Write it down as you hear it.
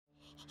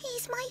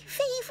He's my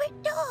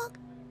favourite dog.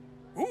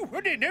 Oh,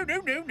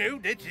 no.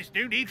 There's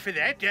no need for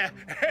that.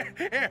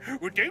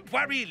 Well, don't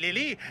worry,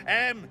 Lily.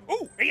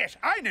 Oh, yes,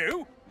 I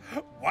know.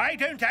 Why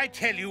don't I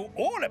tell you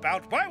all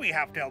about why we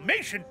have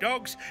Dalmatian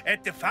dogs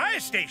at the fire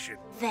station?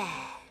 There.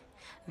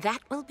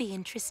 That will be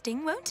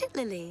interesting, won't it,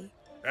 Lily?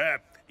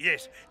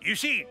 Yes. You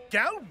see,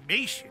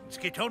 Dalmatians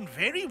get on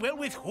very well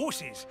with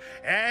horses.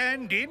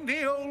 And in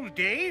the old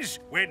days,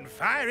 when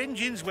fire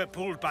engines were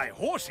pulled by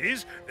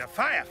horses, the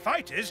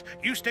firefighters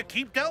used to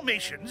keep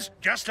Dalmatians,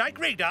 just like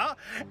Radar,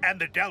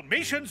 and the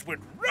Dalmatians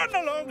would run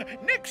along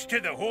next to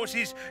the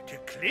horses to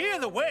clear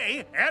the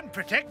way and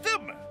protect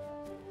them.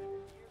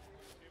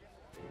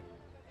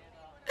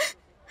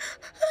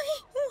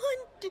 I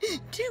want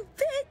to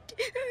pet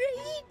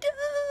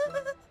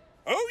Radar.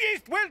 Oh,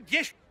 yes, well,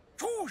 yes.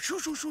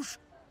 Shush.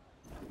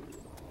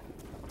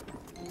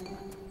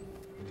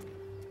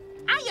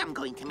 I am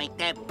going to make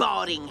their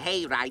boring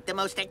hayride the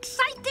most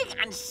exciting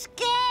and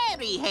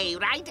scary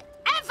hayride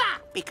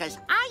ever, because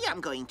I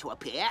am going to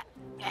appear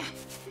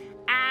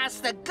as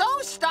the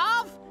ghost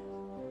of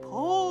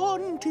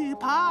Pontypandy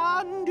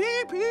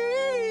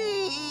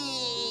Pete.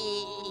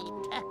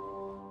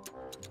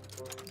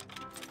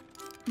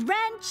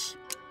 Wrench.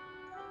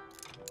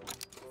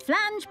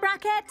 Flange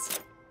bracket.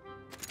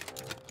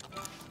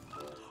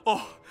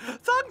 Oh,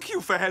 thank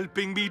you for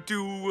helping me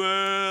do,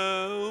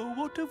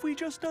 what have we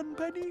just done,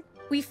 Penny?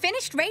 We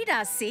finished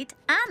Radar's seat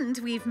and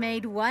we've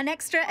made one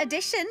extra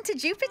addition to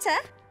Jupiter.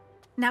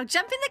 Now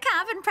jump in the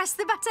cab and press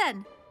the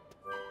button.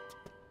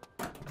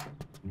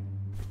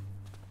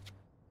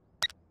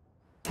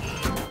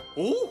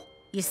 Oh!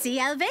 You see,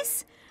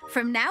 Elvis?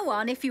 From now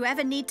on, if you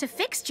ever need to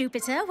fix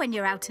Jupiter when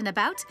you're out and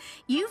about,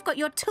 you've got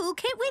your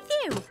toolkit with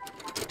you.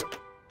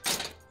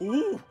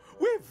 Oh,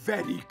 we're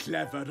very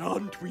clever,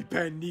 aren't we,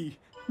 Penny?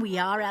 We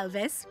are,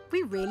 Elvis.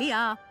 We really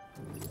are.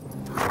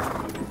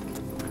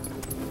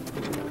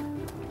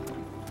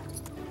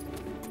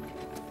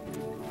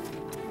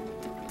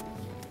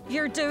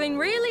 You're doing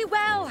really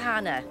well,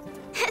 Hannah.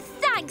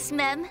 Thanks,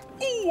 Mum.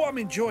 Oh, I'm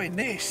enjoying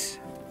this.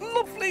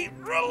 Lovely,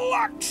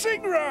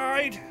 relaxing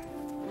ride.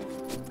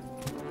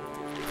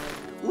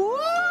 Ooh,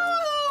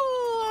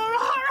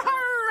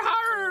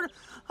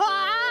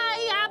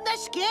 I am the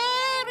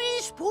scary,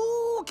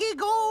 spooky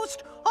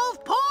ghost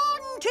of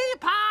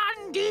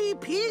Pontypandy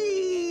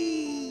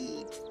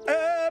Pete.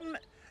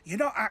 You're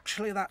not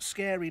actually that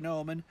scary,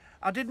 Norman.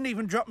 I didn't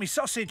even drop me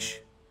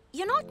sausage.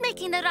 You're not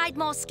making the ride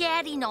more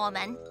scary,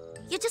 Norman.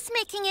 You're just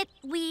making it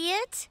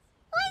weird.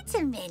 Wait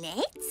a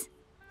minute.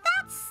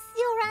 That's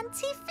your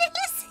Auntie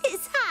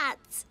Phyllis's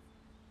hat.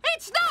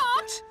 It's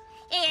not.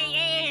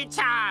 It's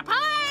a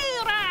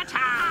pirate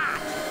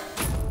hat.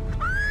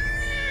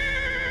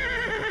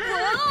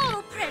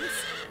 Whoa, Prince.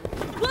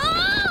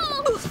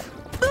 Whoa! Oof!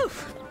 Oof!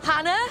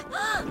 Hannah?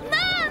 Mum!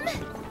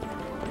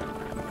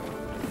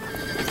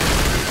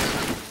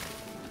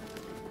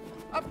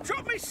 I've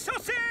dropped me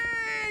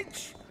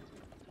sausage!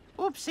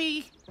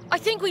 Oopsie. I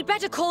think we'd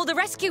better call the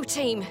rescue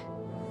team.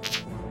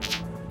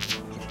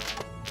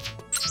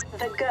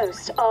 The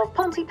ghost of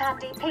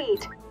Pontypandy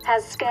Pete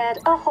has scared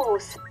a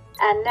horse,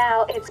 and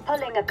now it's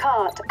pulling a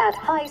cart at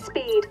high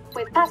speed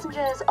with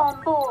passengers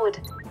on board.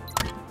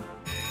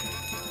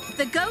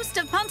 The ghost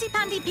of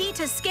Pontypandy Pete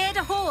has scared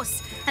a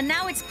horse, and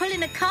now it's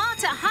pulling a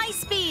cart at high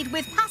speed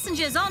with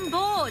passengers on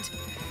board.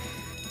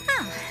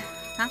 Oh,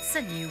 that's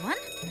a new one.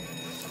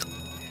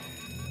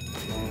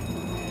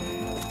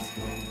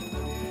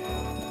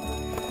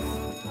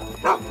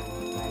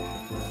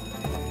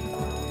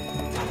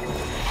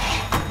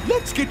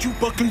 Let's get you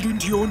buckled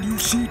into your new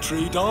seat,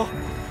 Radar.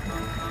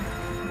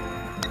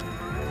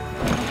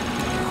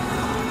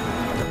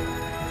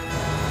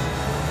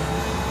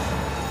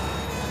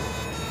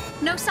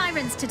 No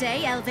sirens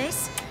today,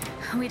 Elvis.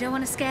 We don't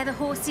want to scare the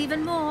horse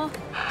even more.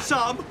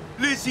 Sam,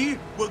 Lizzie,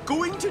 we're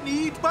going to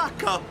need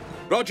backup.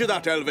 Roger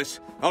that, Elvis.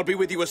 I'll be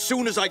with you as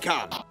soon as I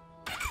can.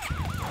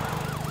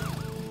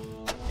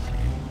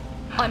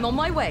 I'm on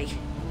my way.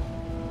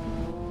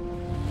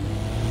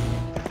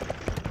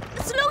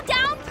 Slow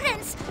down,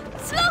 Prince!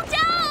 Slow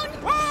down!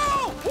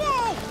 Whoa!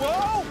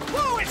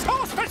 It's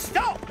horse for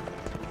stop!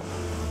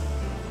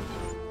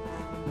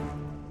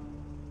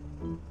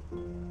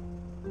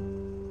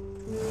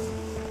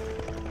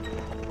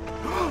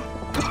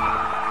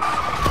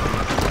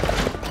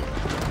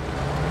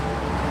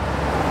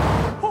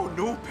 Oh,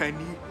 no,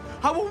 Penny.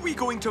 How are we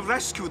going to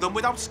rescue them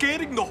without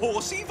scaring the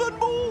horse even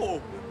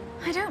more?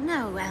 I don't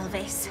know,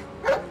 Elvis.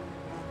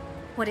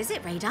 What is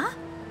it, Radar?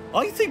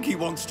 I think he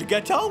wants to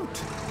get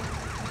out.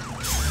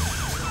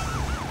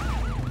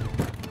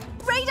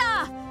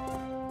 Radar!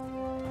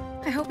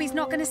 I hope he's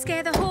not going to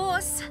scare the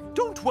horse.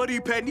 Don't worry,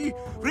 Penny.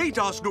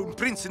 Radar's known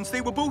Prince since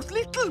they were both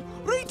little.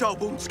 Radar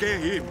won't scare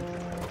him.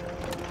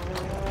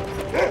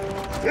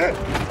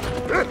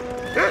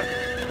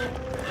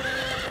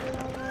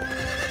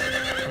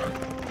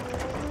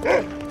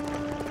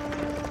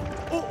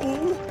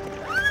 Uh-oh.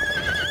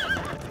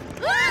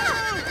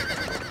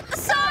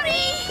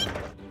 Sorry!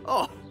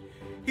 Oh,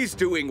 he's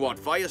doing what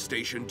fire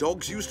station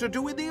dogs used to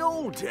do in the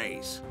old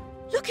days.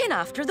 looking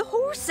after the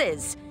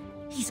horses.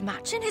 He's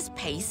matching his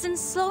pace and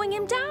slowing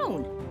him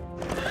down.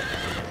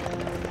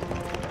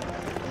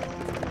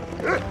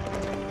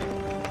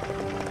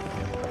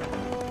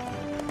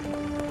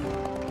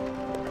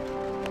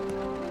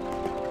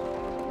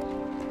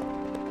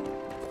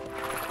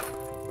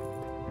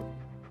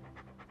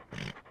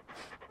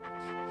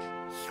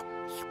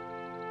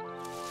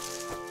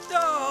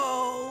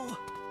 Oh!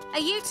 Are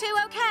you two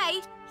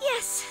okay?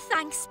 Yes,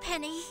 thanks,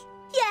 Penny.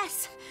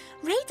 Yes,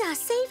 radar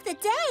saved the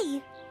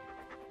day.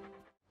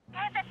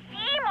 There's a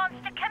sea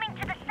monster coming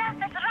to the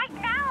surface right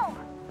now.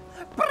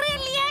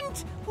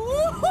 Brilliant!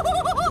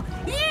 Ooh,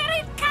 here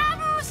it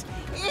comes!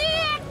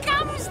 Here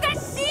comes the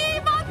sea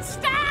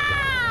monster!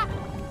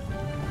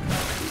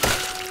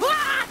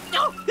 Ah!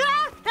 Oh,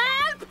 ah,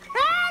 help!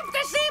 Help!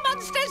 The sea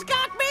monster's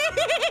got me!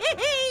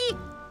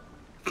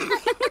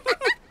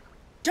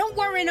 Don't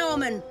worry,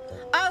 Norman.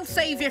 I'll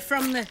save you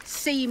from the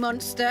sea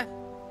monster.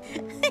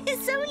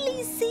 It's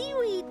only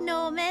seaweed,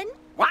 Norman.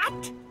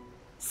 What?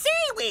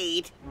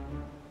 Seaweed?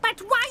 But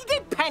why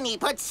did Penny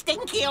put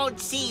stinky old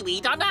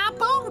seaweed on our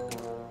boat?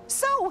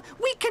 So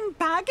we can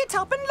bag it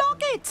up and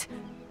log it.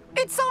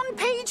 It's on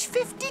page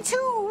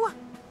 52.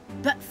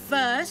 But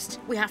first,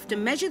 we have to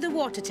measure the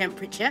water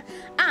temperature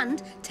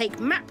and take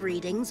map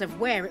readings of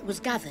where it was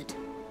gathered.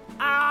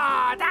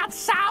 Ah, that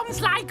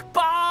sounds like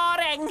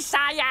boring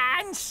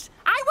science.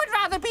 I would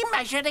rather be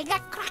measuring a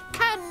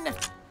kraken.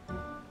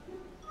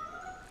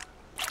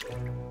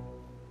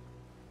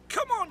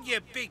 Come on, you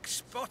big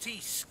spotty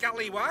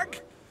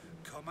scallywag.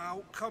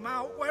 Come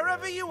out,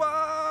 wherever you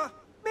are.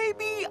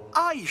 Maybe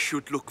I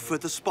should look for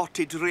the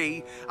spotted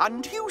ray,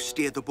 and you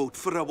steer the boat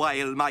for a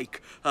while,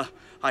 Mike.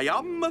 I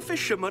am a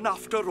fisherman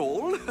after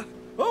all.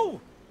 Oh,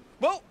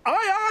 well,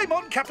 aye,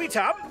 mon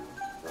Capitan.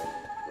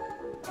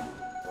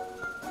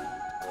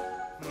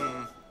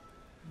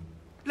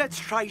 Let's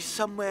try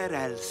somewhere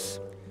else.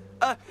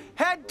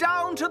 Head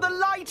down to the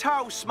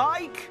lighthouse,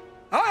 Mike.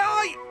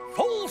 Aye,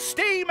 full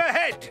steam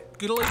ahead.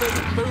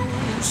 Skiddly-boo,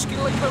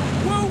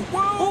 skiddly-boo, whoa,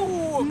 whoa!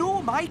 Oh,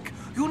 no, Mike.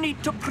 You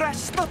need to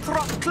press the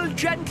throttle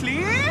gently.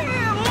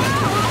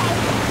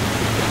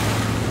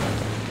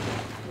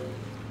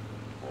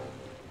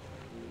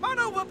 Man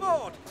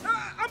overboard.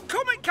 I'm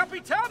coming,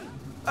 Capitan.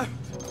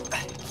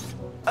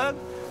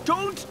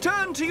 Don't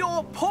turn to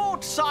your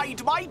port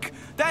side, Mike.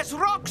 There's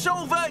rocks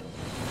over...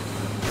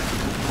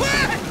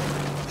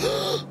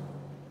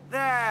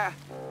 There.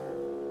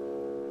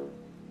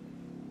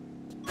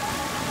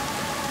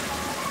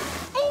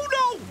 Oh,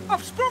 no!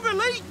 I've sprung a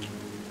leak!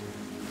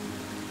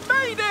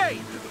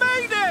 Mayday!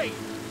 Mayday!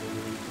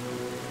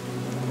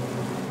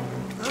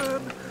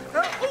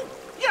 Oh,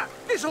 yeah,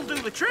 this'll do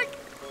the trick.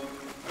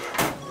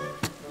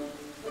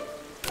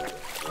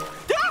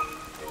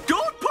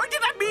 Don't point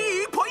it at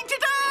me! Point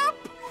it up!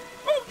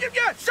 Oh,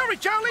 yeah, sorry,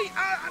 Charlie.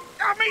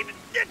 I mean,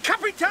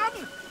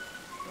 Capitan.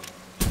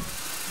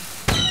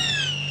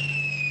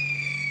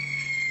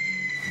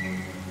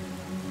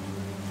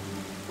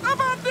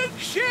 Abandon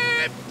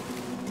ship!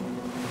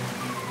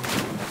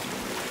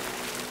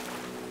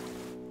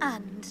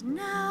 And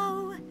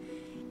now,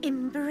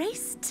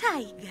 embrace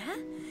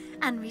tiger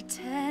and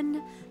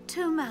return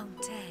to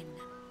mountain.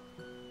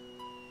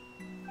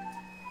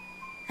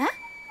 Huh?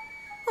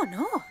 Oh,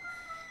 no.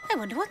 I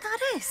wonder what that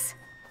is.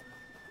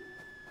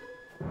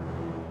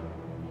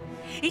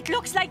 It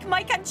looks like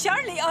Mike and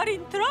Charlie are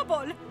in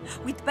trouble.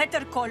 We'd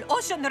better call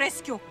Ocean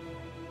Rescue.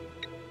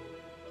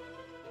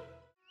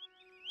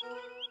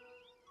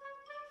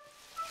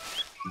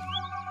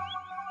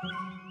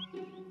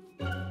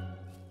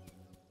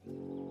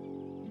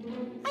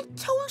 I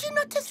told you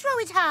not to throw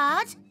it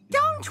hard.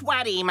 Don't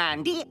worry,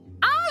 Mandy.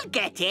 I'll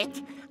get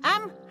it.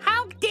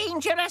 How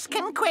dangerous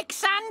can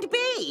quicksand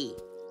be?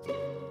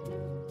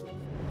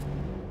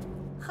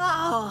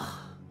 Oh.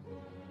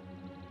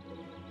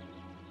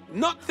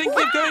 Not thinking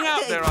of going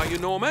out there, are you,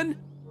 Norman?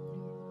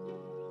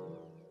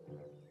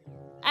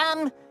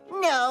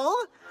 No.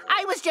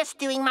 I was just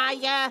doing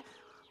my,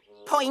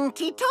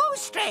 pointy toe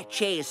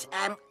stretches.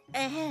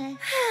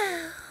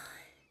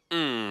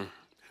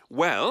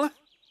 Well,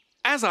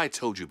 as I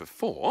told you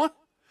before,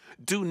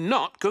 do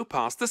not go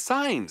past the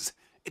signs.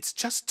 It's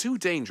just too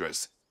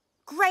dangerous.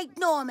 Great,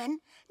 Norman.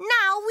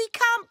 Now we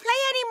can't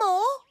play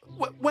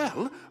anymore.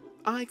 Well,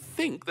 I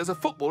think there's a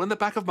football in the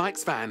back of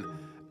Mike's van.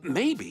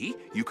 Maybe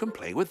you can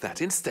play with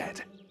that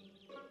instead.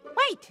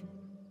 Wait,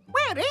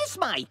 where is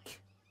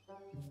Mike?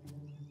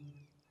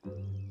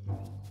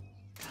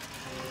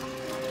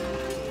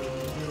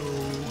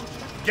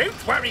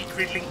 Don't worry,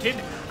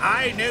 Cridlington.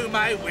 I know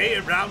my way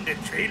around a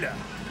trailer.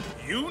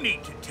 You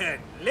need to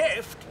turn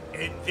left,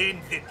 and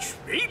then the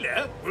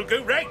trailer will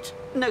go right.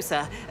 No,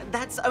 sir.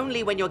 That's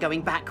only when you're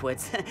going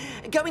backwards.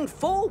 Going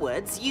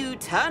forwards, you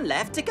turn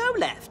left to go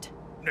left.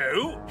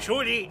 No,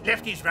 surely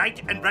left is right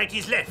and right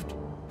is left.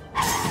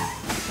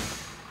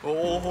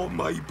 Oh,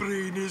 my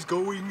brain is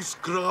going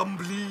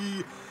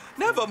scrambly.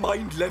 Never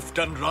mind left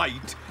and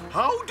right.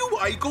 How do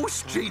I go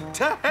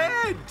straight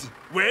ahead?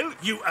 Well,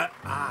 you are...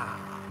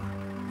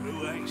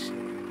 Oh, I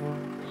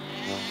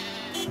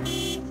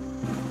see.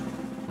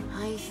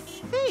 I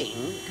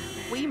think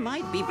we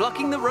might be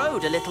blocking the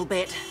road a little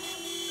bit.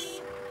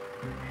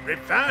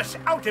 Reverse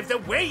out of the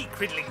way,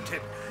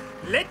 Cridlington.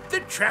 Let the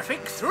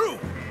traffic through.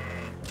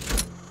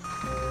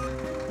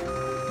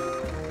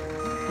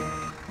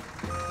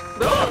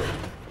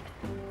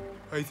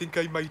 I think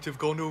I might have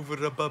gone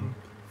over a bump.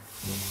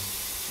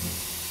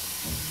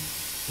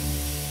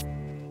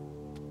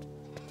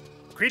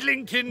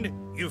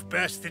 Cridlington, you've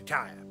burst the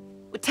tyre.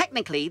 Well,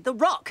 technically, the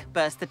rock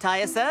burst the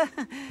tyre, sir.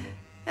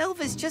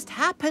 Elvis just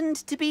happened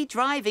to be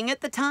driving at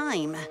the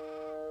time.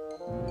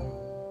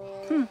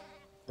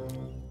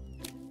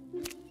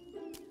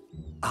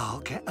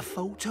 I'll get a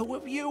photo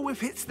of you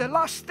if it's the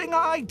last thing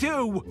I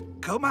do.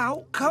 Come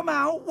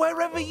out,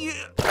 wherever you...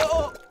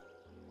 Oh.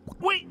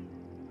 Wait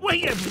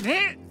a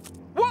minute.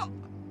 What?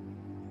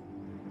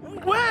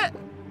 Where?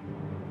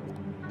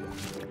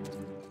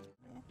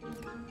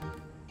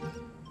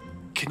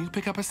 Can you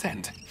pick up a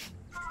scent?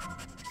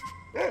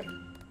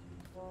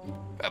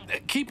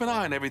 Keep an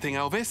eye on everything,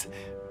 Elvis.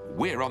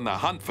 We're on the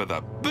hunt for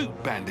the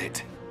boot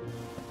bandit.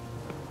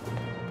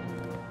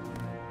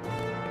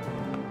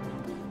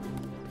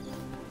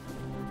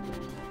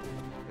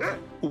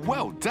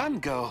 Well done,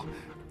 girl.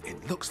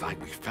 It looks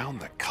like we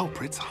found the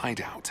culprit's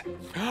hideout.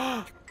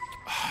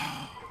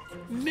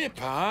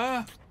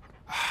 Nipper!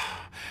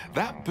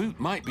 That boot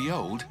might be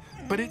old,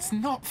 but it's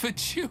not for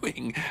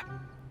chewing.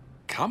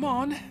 Come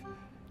on,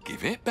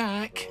 give it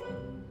back.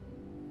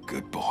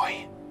 Good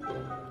boy.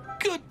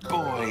 Good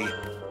boy.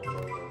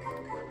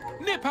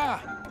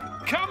 Nipper,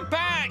 come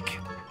back!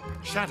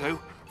 Shadow,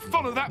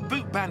 follow that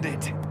boot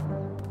bandit.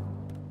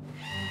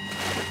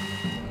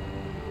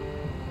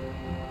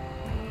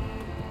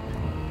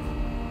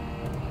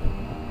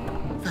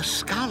 The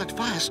Scarlet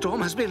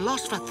Firestorm has been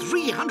lost for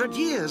 300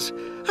 years.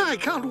 I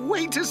can't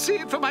wait to see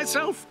it for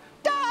myself.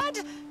 Dad,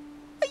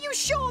 are you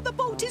sure the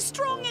boat is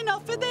strong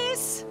enough for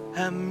this?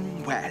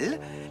 Well,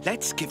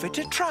 let's give it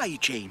a try,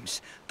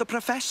 James. The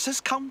Professor's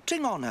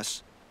counting on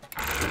us.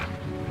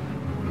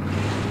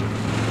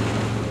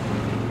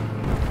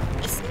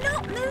 It's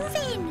not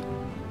moving.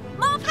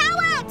 More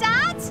power,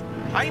 Dad!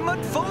 I'm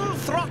at full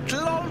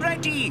throttle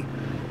already.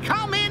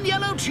 Come in,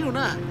 Yellow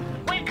Tuna.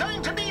 We're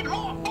going to need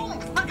more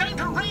oomph. We're going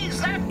to raise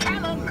that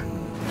cannon.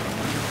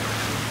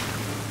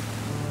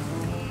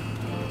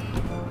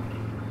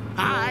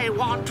 I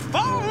want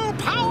full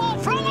power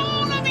from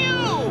all of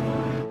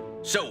you!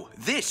 So,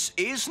 this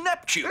is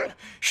Neptune.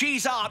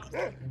 She's our...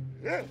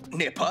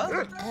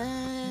 Nipper?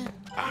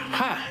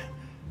 Aha!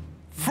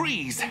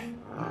 Freeze!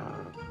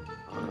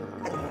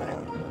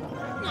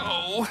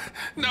 No,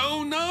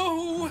 no,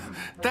 no!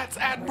 That's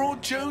Admiral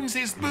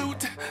Jones's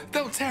boot.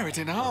 They'll tear it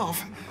in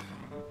half.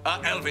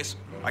 Elvis,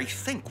 I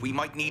think we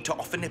might need to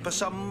offer Nipper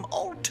some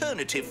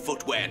alternative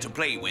footwear to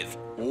play with.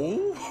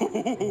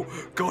 Oh,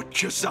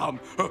 gotcha, Sam.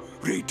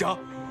 Rita,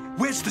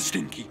 where's the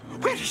Stinky?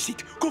 Where is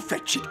it? Go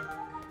fetch it.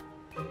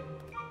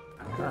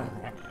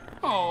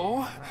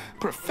 Oh,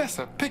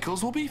 Professor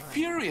Pickles will be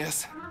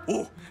furious.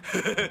 Oh,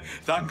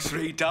 thanks,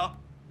 Rita.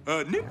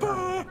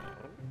 Nipper,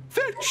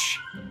 fetch.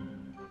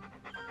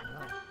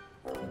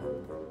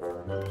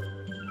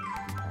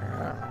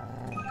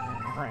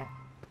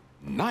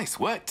 Nice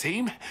work,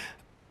 team.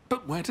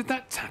 But where did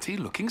that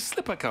tatty-looking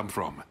slipper come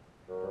from?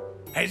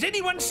 Has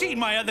anyone seen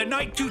my other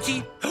night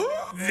duty?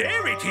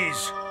 There it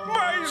is,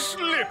 my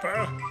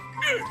slipper.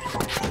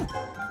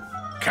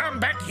 Come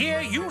back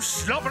here, you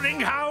slobbering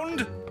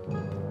hound.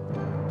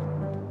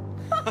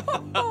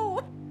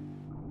 Oh,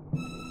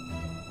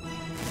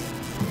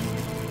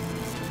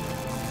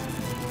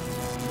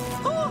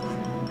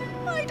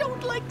 I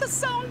don't like the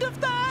sound of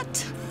that.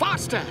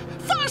 Faster,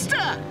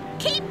 faster!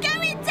 Keep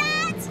going,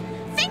 Dad!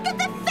 Think of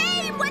the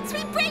fame once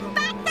we bring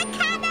back the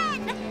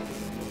cannon!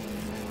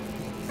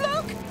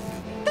 Look!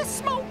 There's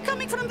smoke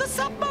coming from the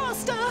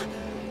submaster!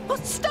 Oh,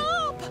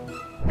 stop!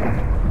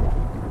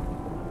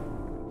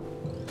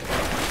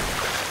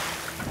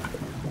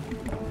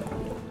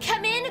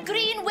 Come in,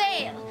 Green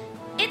Whale.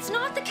 It's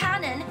not the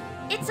cannon,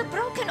 it's a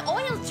broken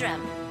oil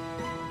drum.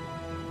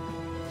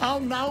 Oh,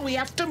 no, we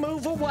have to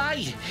move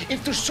away.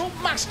 If the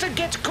submaster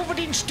gets covered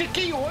in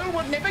sticky oil,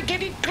 we'll never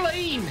get it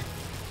clean.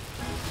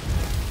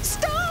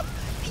 Stop!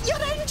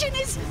 Your engine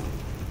is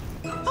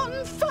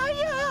on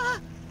fire!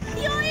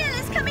 The oil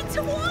is coming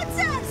towards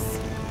us!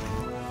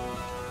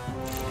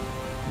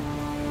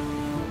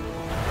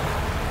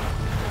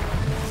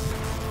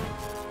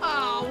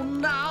 Oh,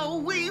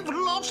 no, we've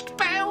lost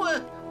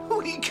power.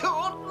 We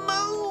can't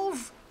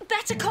move.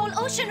 Better call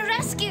Ocean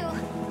Rescue.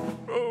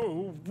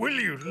 Oh, will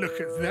you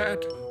look at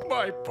that?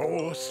 My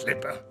poor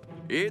slipper.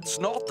 It's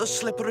not the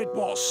slipper it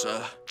was,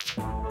 sir.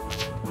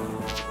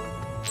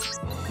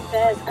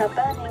 There's a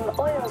burning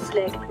oil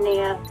slick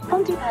near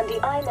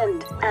Pontypandy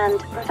Island, and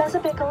Professor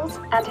Pickles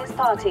and his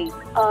party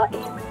are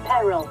in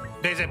peril.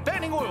 There's a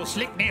burning oil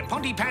slick near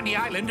Pontypandy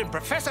Island, and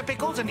Professor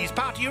Pickles and his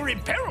party are in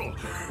peril.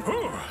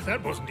 Oh,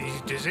 that wasn't easy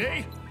to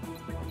say.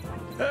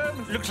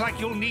 Looks like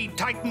you'll need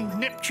Titan,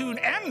 Neptune,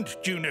 and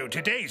Juno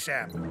today,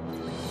 Sam.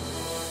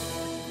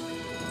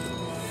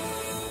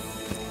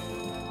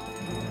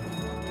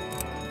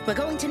 We're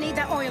going to need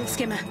that oil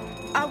skimmer.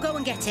 I'll go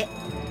and get it.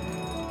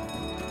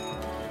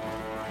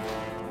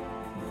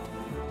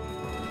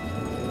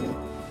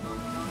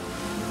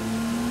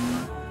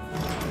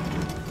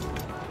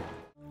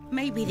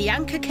 Maybe the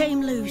anchor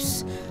came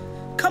loose.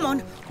 Come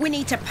on, we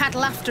need to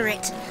paddle after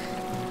it.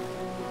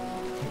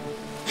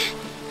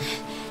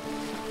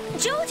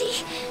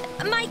 Jody,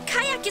 my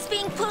kayak is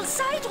being pulled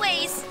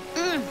sideways.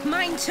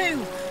 Mine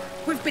too.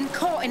 We've been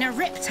caught in a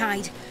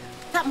riptide.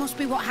 That must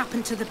be what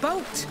happened to the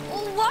boat.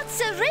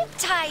 What's a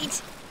riptide?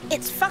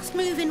 It's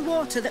fast-moving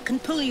water that can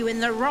pull you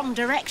in the wrong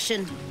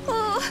direction.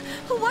 Oh,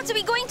 what are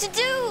we going to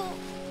do?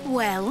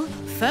 Well,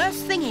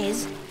 first thing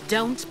is,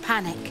 don't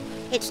panic.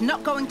 It's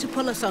not going to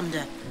pull us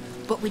under,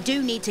 but we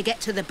do need to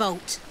get to the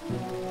boat.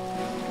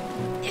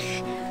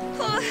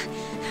 Oh,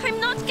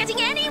 I'm not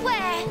getting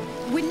anywhere.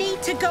 We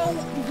need to go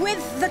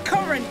with the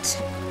current.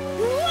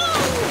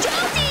 Whoa,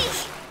 Jody!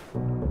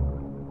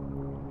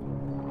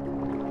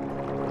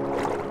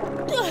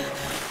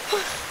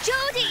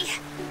 Jody,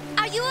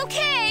 are you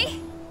okay?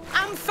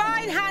 I'm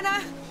fine,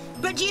 Hannah.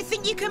 But do you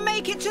think you can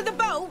make it to the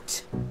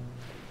boat?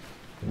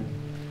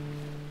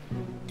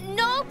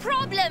 No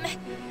problem.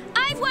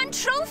 I've won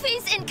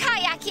trophies in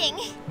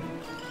kayaking.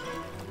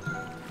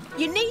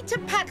 You need to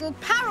paddle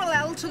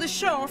parallel to the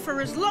shore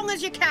for as long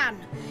as you can.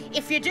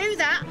 If you do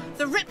that,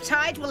 the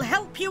riptide will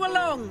help you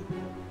along.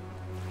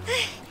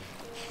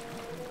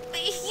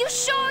 You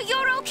sure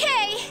you're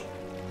okay?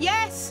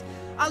 Yes.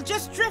 I'll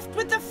just drift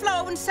with the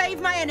flow and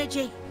save my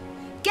energy.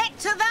 Get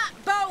to that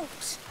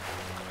boat!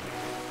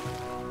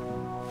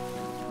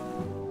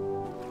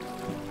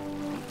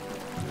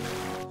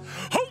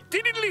 Oh,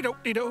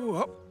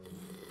 diddly-do-diddle.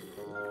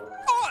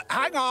 Oh,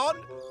 hang on.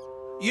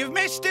 You've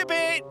missed a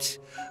bit.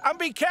 And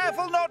be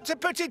careful not to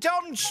put it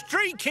on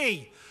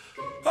streaky.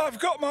 I've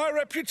got my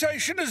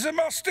reputation as a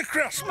master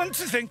craftsman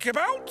to think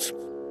about.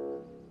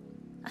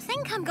 I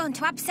think I'm going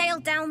to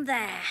abseil down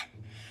there.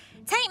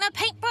 Take my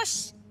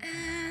paintbrush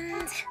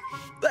and...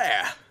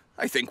 There.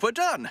 I think we're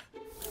done.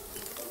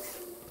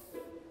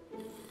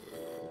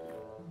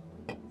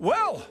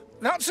 Well,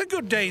 that's a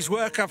good day's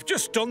work I've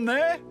just done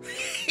there.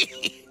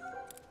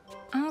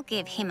 I'll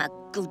give him a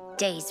good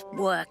day's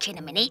work in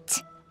a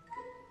minute.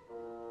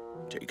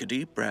 Take a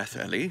deep breath,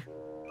 Ellie.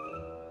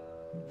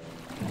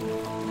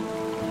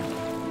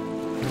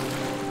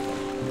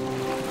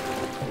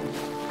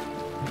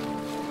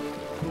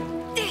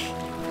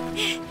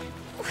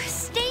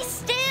 Stay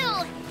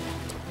still.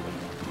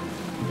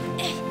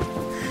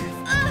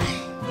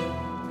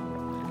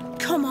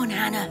 Come on,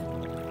 Hannah.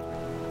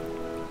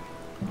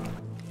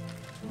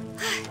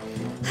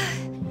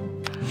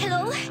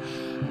 Hello?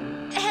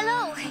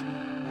 Hello?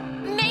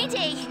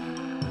 Mayday!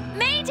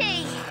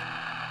 Mayday!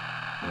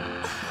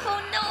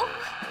 Oh, no.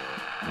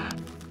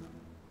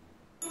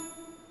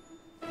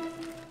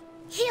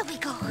 Here we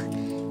go.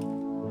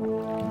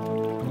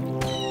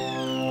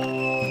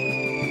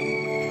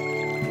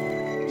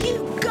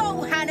 You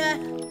go, Hannah.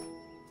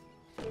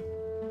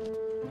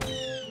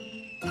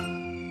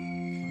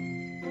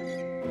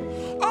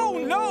 Oh,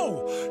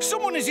 no!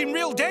 Someone is in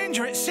real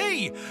danger at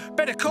sea.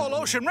 Better call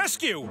Ocean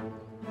Rescue.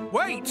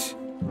 Wait,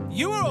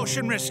 you are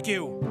Ocean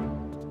Rescue.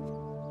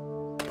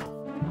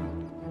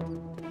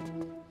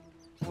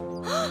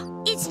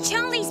 It's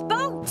Charlie's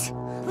boat.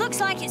 Looks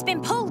like it's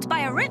been pulled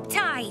by a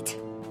riptide.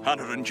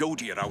 Hannah and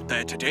Jody are out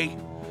there today.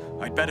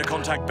 I'd better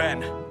contact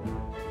Ben.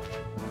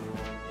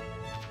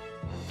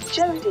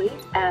 Jody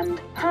and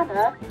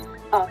Hannah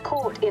are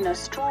caught in a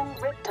strong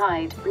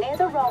riptide near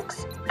the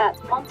rocks at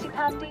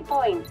Pontypandy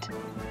Point.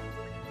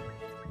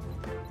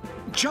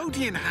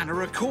 Jody and Hannah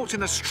are caught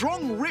in a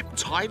strong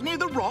riptide near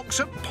the rocks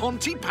at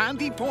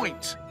Pontypandy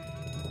Point.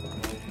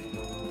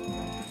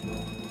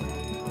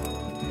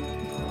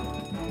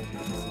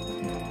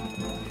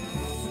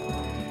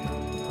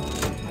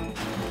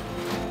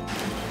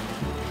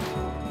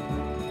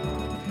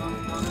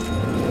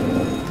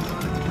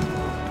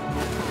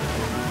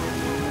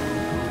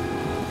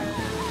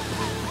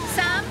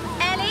 Sam,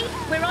 Ellie,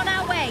 we're on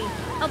our way.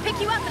 I'll pick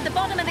you up at the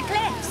bottom of the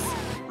cliffs.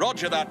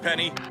 Roger that,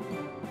 Penny.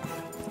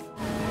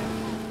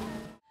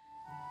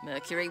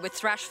 Mercury would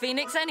thrash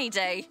Phoenix any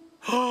day.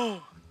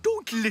 Oh,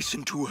 don't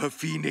listen to her,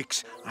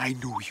 Phoenix. I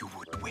knew you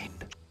would win.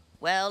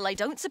 Well, I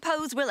don't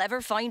suppose we'll ever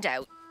find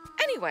out.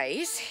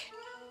 Anyways...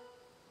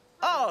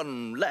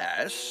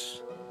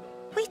 Unless...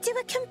 We do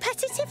a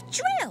competitive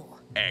drill.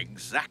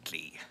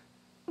 Exactly.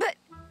 But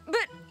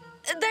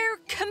they're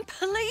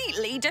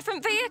completely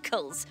different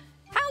vehicles.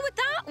 How would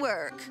that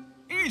work?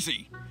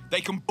 Easy.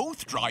 They can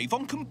both drive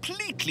on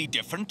completely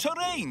different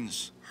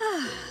terrains.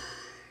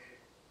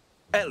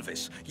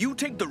 Elvis, you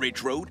take the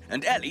ridge road,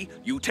 and Ellie,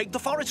 you take the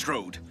forest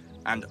road.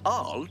 And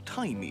I'll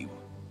time you.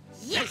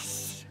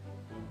 Yes!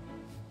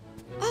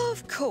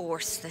 Of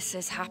course this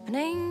is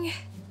happening.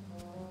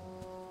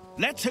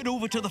 Let's head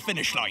over to the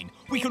finish line.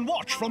 We can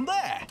watch from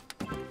there.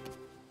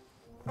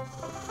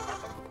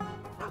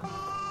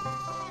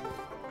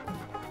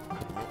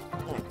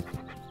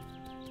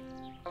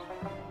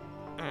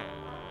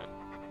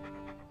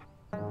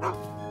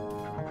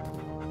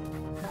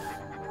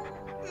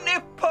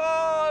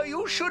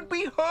 should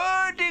be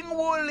herding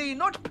Woolly,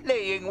 not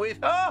playing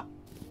with her.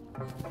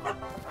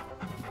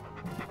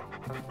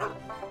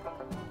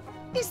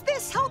 Is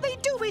this how they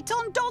do it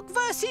on Dog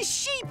versus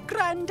Sheep,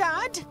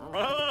 Grandad?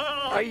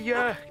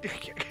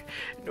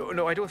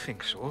 No, I don't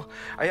think so.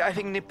 I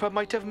think Nipper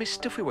might have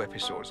missed a few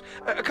episodes.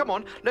 Come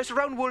on, let's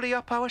round Woolly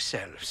up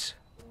ourselves.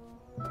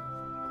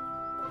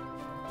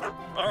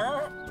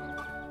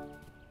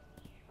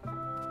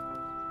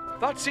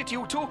 That's it,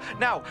 you two.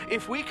 Now,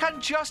 if we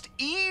can just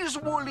ease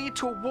Woolly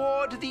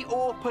toward the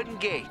open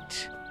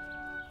gate.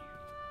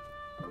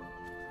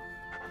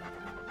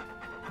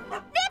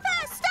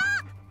 Nipper,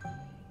 stop!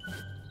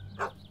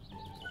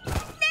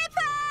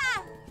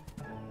 Nipper!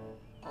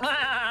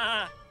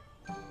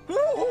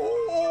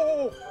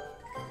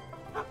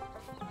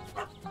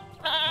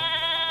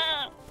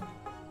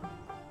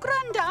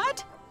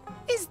 Grandad,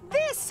 is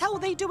this how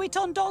they do it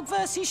on Dog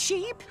versus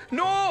Sheep?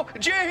 No,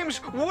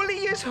 James,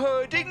 Woolly is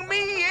herding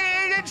me.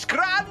 It's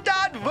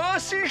Grandad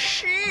versus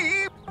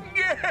Sheep.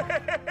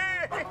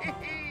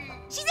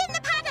 She's in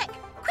the paddock!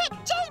 Quick,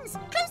 James,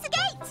 close the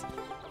gate!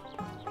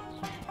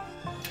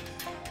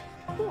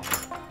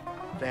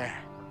 There,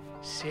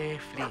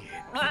 safely in.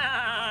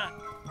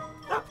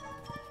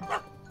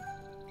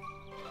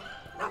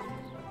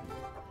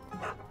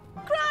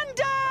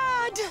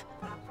 Grandad!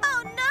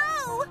 Oh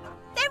no!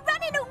 They're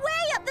running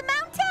away up the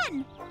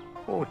mountain!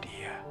 Oh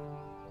dear.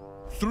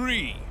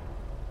 3,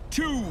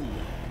 2,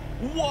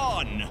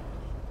 1,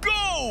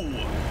 go!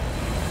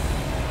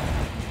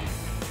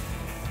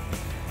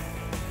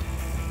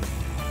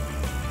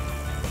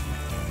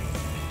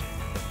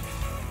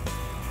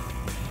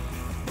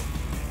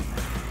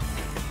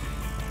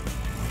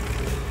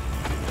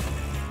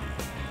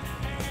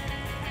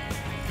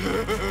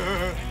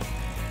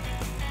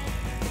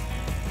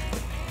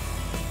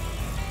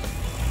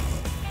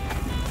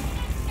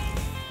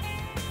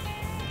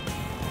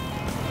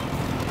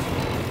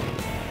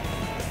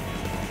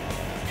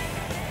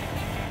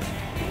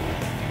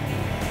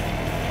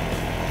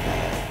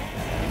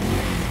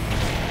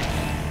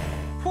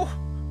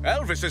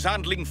 Elvis is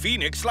handling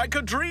Phoenix like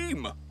a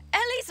dream.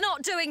 Ellie's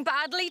not doing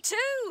badly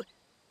too.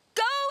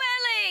 Go,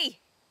 Ellie!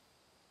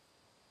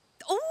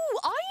 Oh,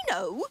 I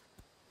know.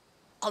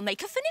 I'll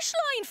make a finish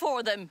line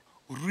for them.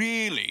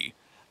 Really?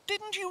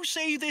 Didn't you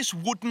say this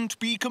wouldn't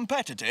be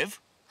competitive?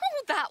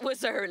 Oh, that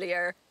was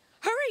earlier.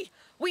 Hurry,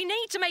 we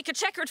need to make a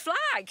checkered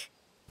flag.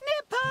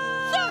 Nipper!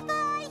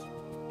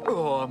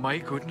 Oh, my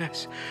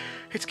goodness.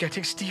 It's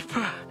getting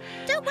steeper.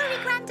 Don't worry,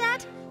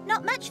 Grandad.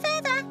 Not much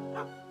further.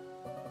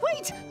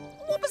 Wait,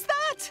 what was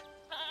that?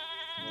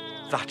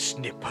 That's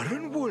Nipper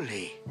and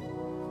Woolly.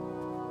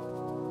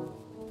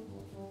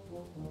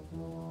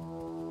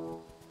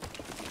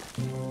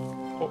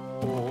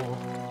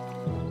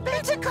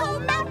 Better call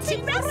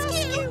Mountain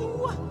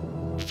Rescue!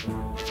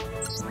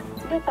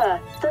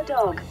 Nipper, the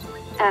dog,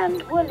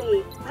 and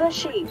Woolly, the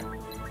sheep,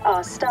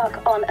 are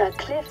stuck on a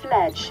cliff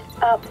ledge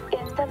up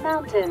in the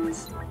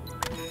mountains.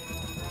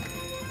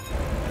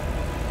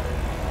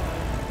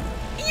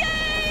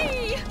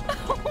 Yay!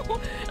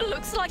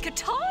 Looks like a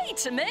tie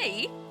to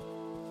me.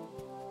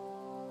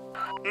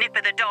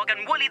 Nipper the dog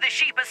and Woolly the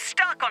sheep are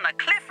stuck on a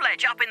cliff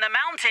ledge up in the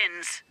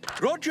mountains.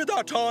 Roger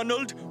that,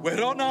 Arnold.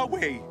 We're on our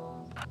way.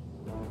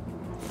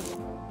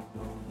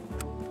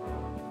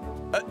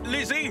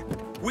 Lizzie,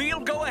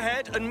 we'll go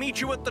ahead and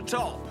meet you at the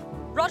top.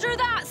 Roger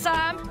that,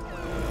 Sam.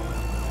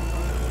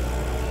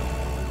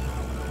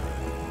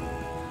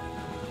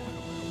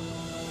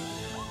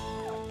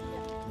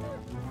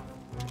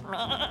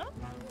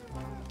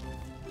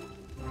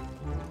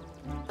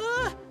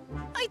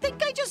 I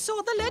think I just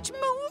saw the ledge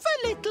move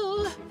a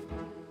little.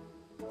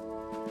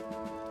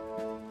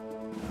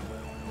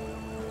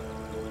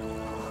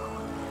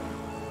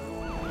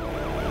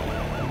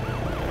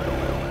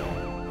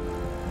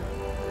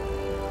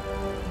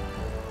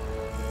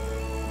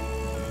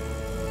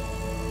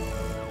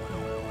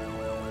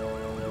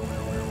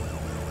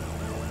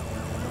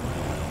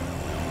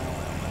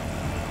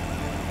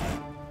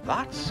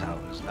 That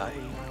sounds like...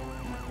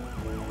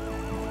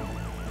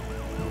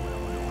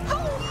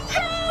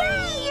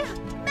 Hooray!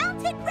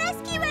 Mountain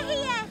Rescue are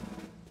here!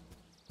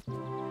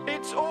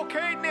 It's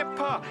okay,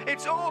 Nipper.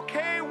 It's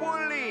okay,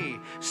 Woolly.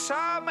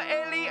 Sam,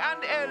 Ellie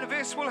and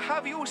Elvis will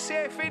have you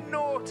safe in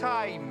no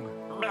time.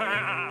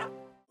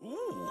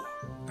 Ooh,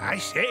 I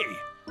say.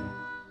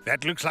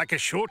 That looks like a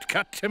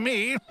shortcut to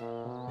me.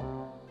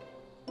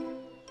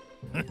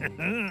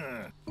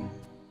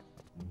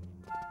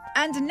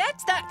 And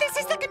next up, this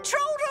is the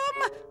control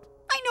room.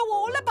 I know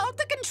all about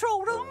the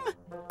control room.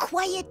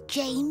 Quiet,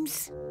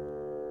 James.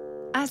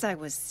 As I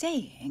was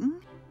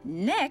saying,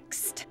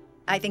 next,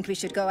 I think we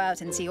should go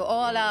out and see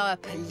all our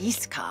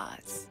police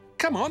cars.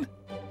 Come on.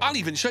 I'll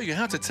even show you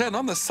how to turn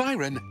on the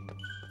siren.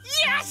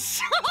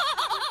 Yes!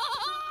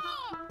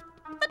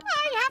 But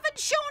I haven't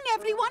shown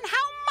everyone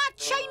how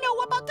much I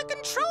know about the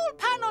control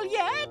panel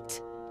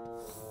yet.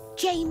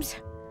 James,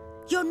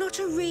 you're not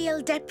a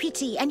real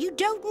deputy and you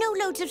don't know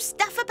loads of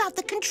stuff about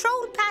the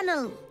control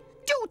panel.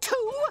 Do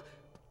too.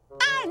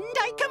 And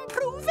I can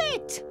prove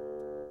it.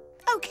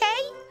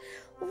 Okay.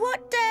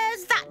 What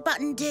does that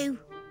button do?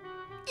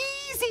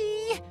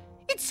 Easy!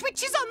 It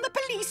switches on the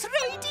police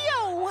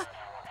radio!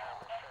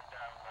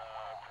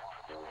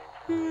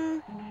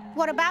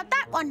 What about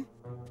that one?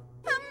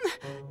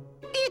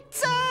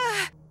 It's,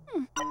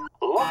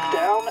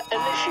 Lockdown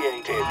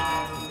initiated.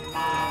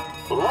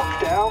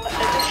 Lockdown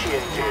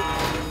initiated.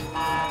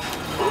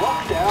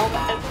 Lockdown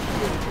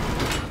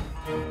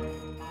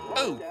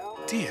Oh,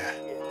 dear.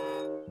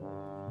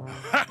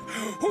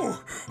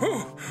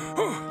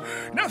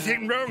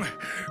 Nothing wrong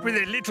with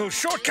a little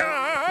shortcut.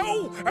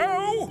 Ow!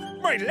 Ow!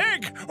 My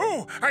leg!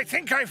 Oh, I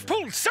think I've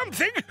pulled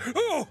something.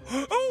 Oh!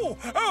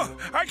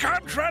 I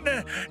can't run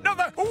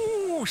another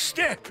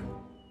step.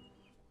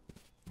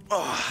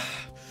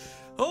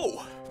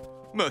 Oh,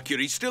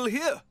 Mercury's still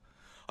here.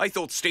 I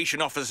thought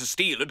Station Officer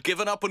Steele had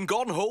given up and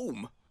gone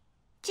home.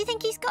 Do you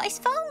think he's got his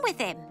phone with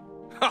him?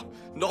 Ha!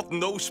 Not in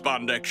those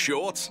spandex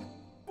shorts.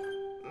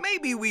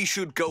 Maybe we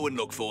should go and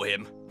look for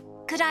him.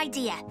 Good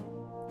idea.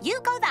 You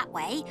go that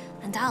way,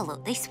 and I'll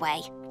look this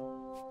way.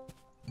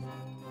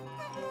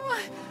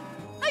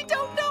 I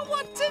don't know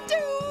what to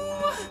do!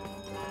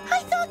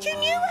 I thought you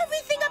knew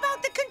everything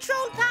about the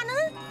control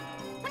panel.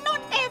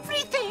 Not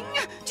everything,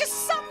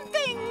 just some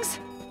things.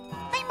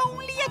 I'm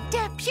only a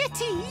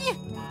deputy.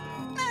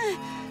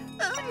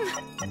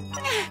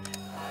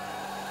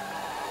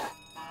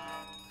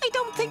 I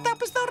don't think that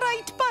was the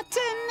right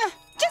button.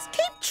 Just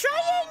keep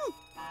trying.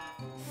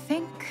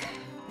 Think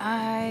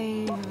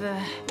I've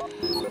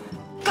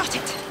got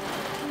it.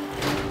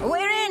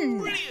 We're in.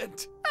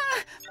 Brilliant.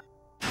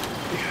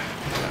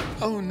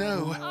 Oh,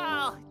 no.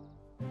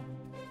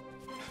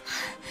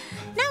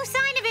 No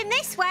sign of him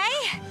this way.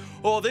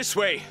 Or this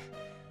way.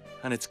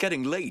 And it's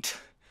getting late.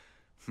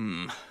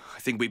 I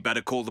think we'd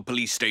better call the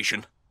police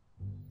station.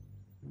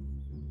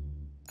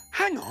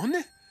 Hang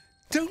on.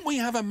 Don't we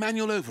have a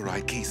manual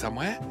override key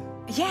somewhere?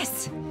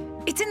 Yes,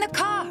 it's in the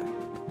car.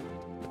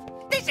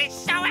 This is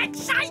so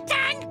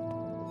exciting!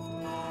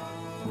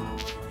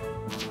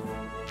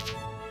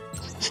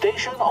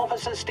 Station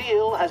Officer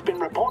Steele has been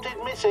reported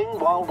missing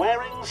while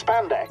wearing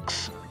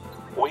spandex.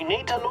 We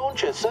need to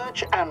launch a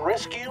search and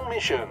rescue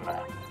mission.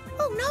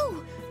 Oh,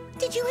 no.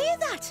 Did you hear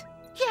that?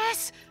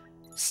 Yes,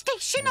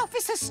 Station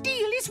Officer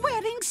Steele is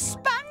wearing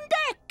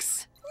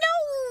spandex.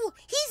 No,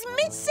 he's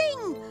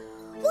missing.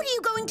 What are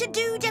you going to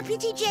do,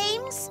 Deputy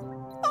James?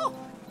 Oh,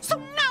 so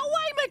now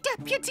I'm a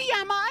deputy,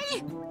 am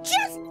I?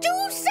 Just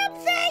do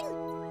something!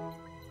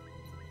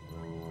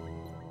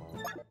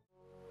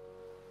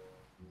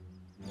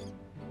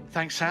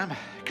 Thanks, Sam.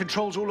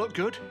 Controls all look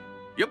good.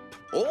 Yep,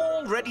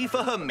 all ready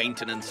for her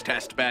maintenance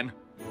test, Ben.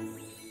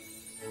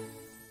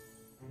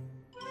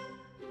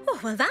 Oh,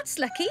 well, that's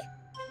lucky.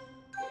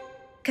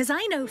 Because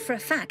I know for a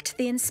fact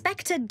the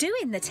inspector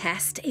doing the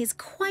test is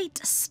quite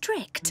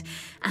strict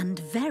and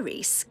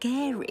very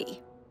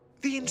scary.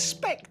 The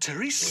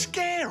inspector is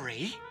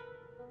scary?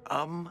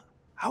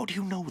 How do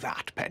you know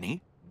that,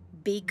 Penny?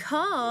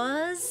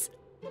 Because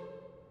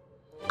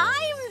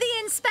I'm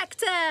the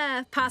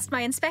inspector. Passed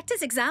my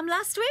inspector's exam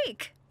last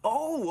week.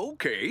 Oh,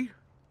 okay.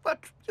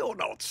 But you're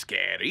not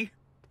scary.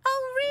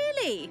 Oh,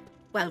 really?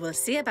 Well, we'll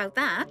see about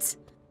that.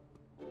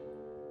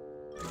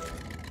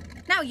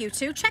 Now, you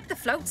two, check the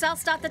floats. I'll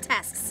start the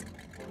tests.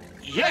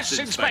 Yes,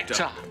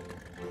 Inspector.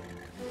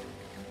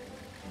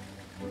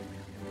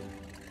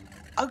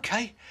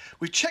 OK,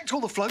 we've checked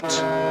all the floats.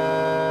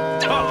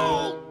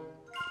 Oh!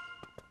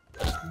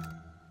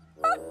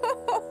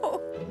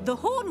 The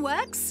horn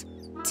works.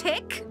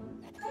 Tick.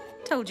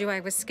 Told you I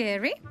was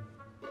scary.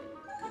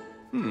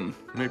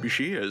 Maybe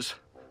she is.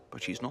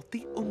 But she's not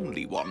the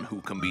only one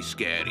who can be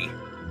scary.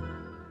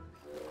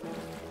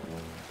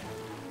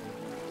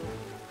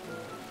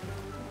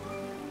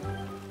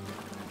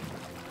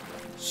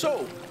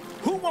 So,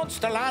 who wants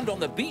to land on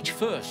the beach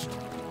first?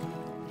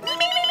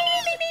 Me.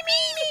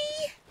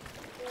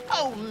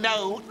 Oh,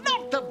 no,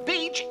 not the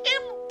beach.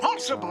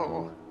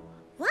 Impossible.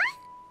 What?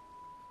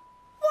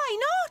 Why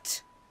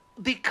not?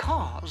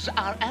 Because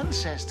our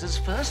ancestors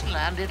first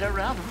landed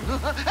around...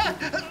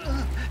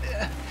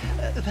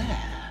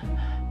 there.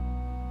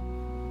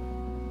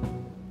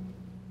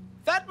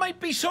 That might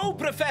be so,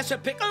 Professor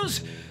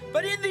Pickles,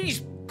 but in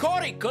these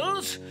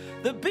coracles,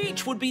 the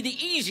beach would be the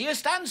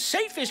easiest and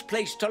safest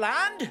place to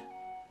land.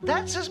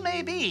 That's as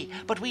may be,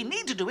 but we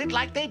need to do it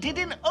like they did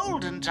in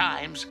olden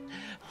times.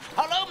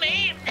 Follow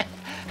me.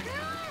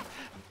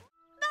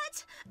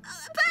 But...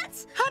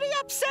 Hurry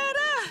up,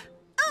 Sarah.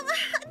 Oh,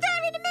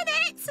 there in a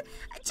minute.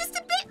 Just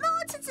a bit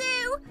more to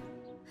do.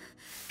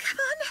 Come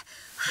on.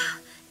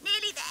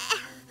 Nearly there.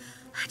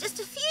 Just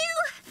a few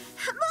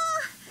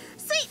more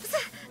sweeps.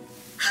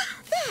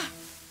 There.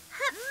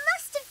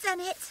 Must have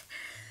done it.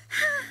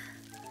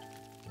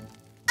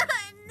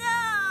 No!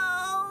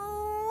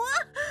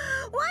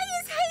 Why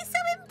is hay so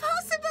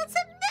impossible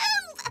to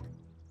move?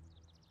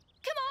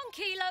 Come on,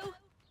 Kilo.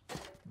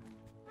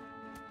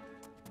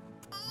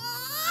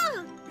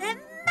 Oh, there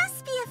must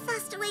be a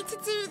faster way to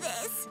do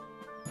this.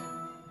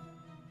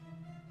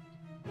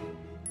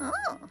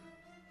 Oh,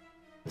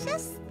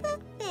 just the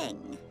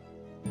thing.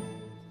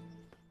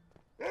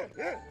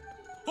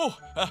 Oh,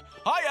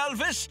 hi,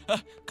 Elvis.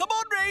 Come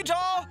on,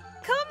 Radar.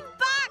 Come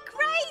back,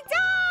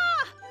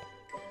 Radar!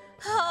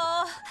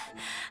 Oh,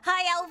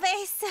 hi,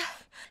 Elvis.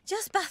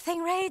 Just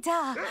bathing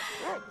Radar.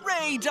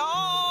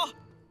 Radar!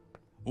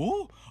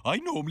 Oh, I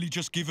normally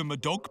just give him a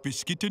dog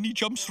biscuit and he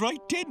jumps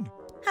right in.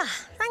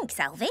 Ah, thanks,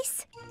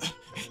 Elvis.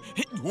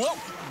 Whoa!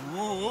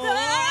 Whoa.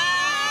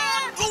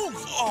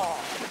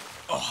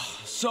 Oh,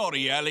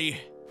 sorry,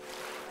 Ellie.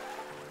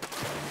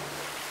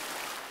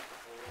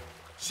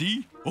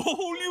 See?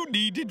 All you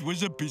needed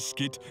was a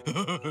biscuit.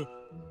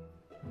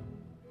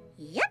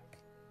 Yep,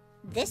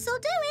 this'll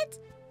do it.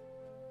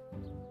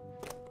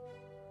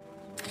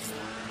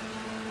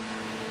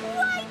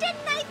 Why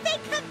didn't I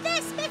think of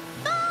this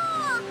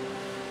before?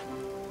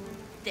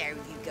 There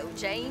you go,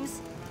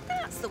 James.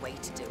 That's the way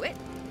to do it.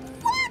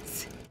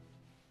 What?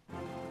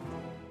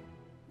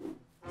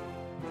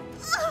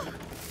 Oh,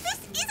 this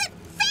isn't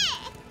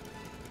fair!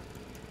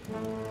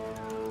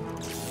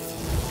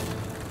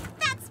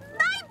 That's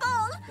my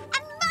ball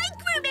and my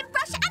grooming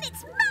brush and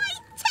it's my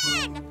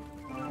turn!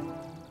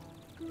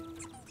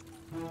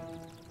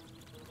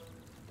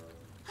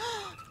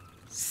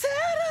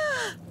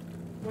 Sarah!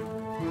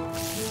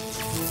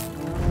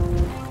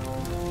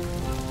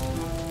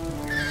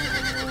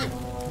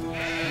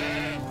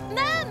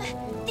 Mum,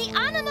 the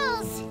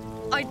animals!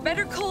 I'd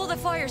better call the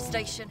fire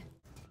station.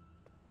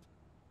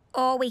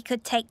 Or we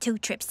could take 2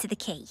 trips to the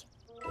quay.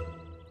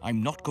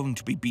 I'm not going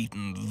to be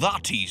beaten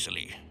that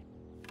easily.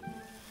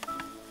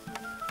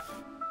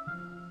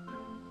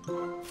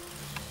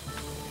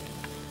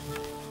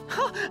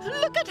 Oh,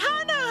 look at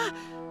Hannah!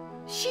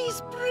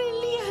 She's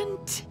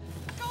brilliant!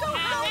 Go,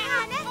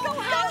 Hannah! Go,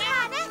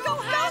 Hannah! Go,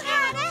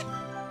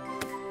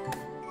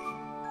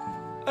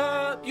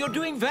 Hannah! You're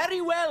doing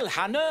very well,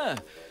 Hannah.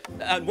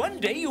 And one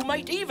day you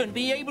might even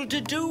be able to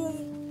do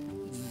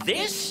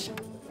this.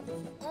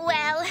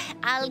 Well,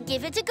 I'll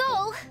give it a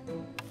go.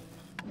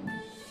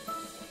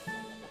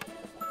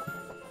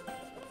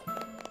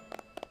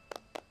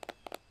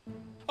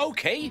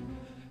 Okay.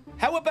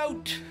 How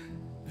about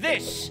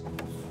this?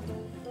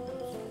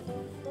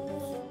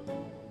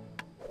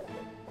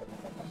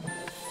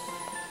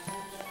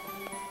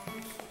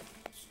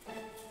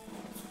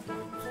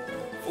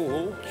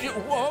 Oh,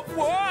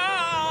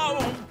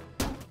 whoa!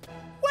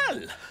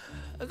 Well,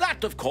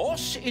 that, of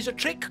course, is a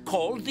trick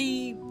called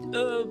the,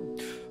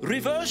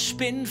 reverse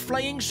spin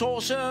flying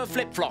saucer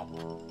flip-flop.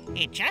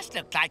 It just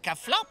looked like a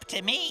flop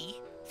to me.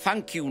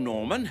 Thank you,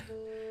 Norman.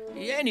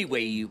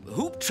 Anyway,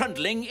 hoop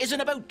trundling isn't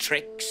about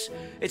tricks.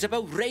 It's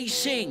about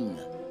racing.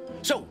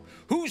 So,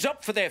 who's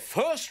up for their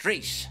first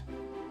race?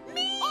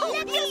 Me!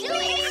 Let's do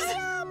it!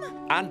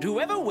 And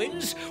whoever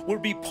wins will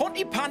be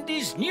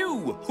Pontypandy's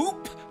new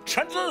hoop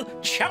trundle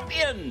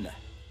champion.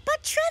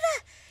 But,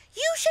 Trevor,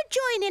 you should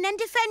join in and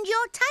defend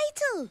your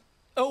title.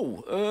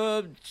 Oh,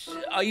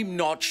 I'm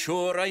not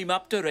sure I'm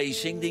up to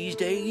racing these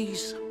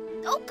days.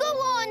 Oh, go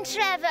on,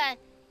 Trevor.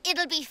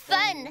 It'll be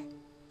fun.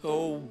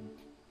 Oh,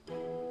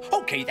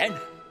 OK then.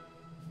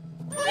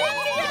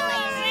 Let's do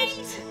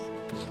it!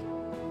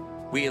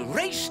 We'll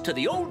race to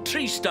the old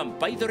tree stump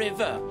by the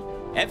river.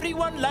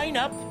 Everyone line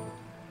up.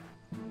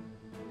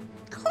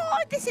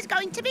 Oh, this is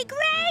going to be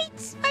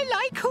great! I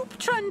like hoop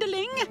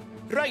trundling.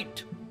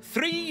 Right.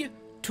 3,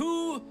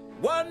 2,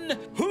 1,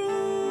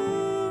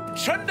 hoop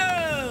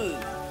trundle!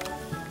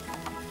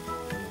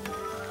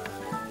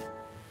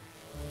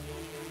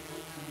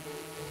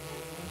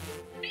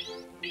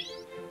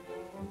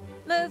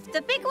 Move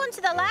the big one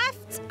to the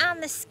left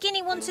and the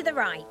skinny one to the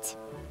right.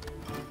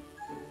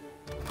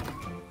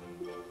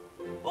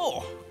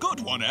 Oh, good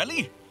one,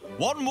 Ellie.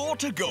 One more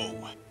to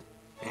go.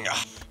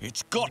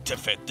 It's got to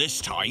fit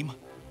this time.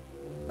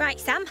 Right,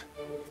 Sam.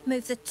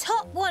 Move the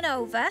top one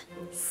over,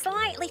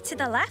 slightly to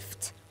the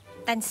left,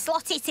 then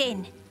slot it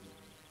in.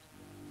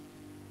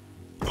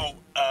 Oh,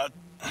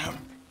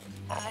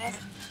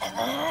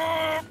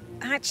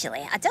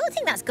 Actually, I don't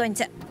think that's going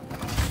to...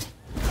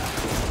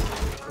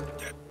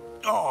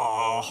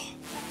 Oh.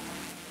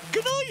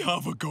 Can I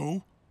have a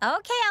go?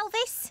 OK,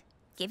 Elvis.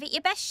 Give it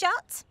your best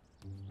shot.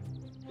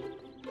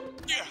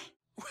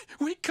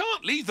 We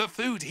can't leave the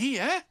food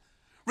here.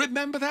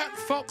 Remember that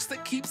fox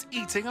that keeps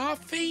eating our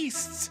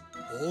feasts?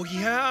 Oh,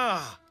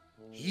 yeah.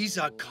 He's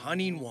a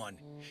cunning one.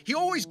 He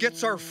always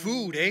gets our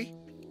food, eh?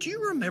 Do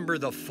you remember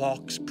the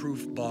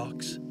fox-proof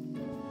box?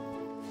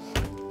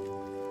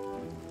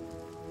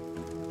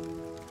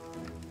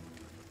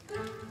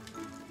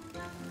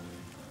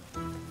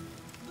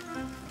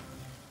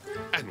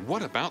 And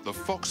what about the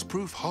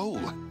fox-proof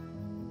hole?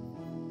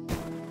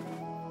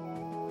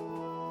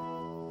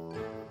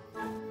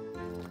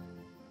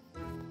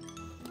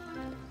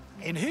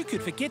 And who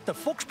could forget the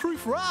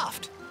fox-proof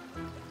raft?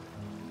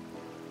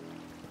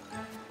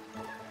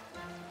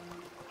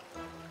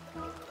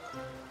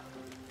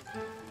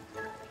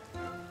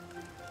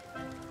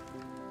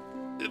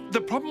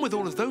 The problem with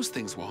all of those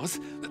things was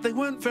that they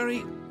weren't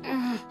very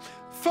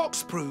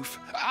fox-proof.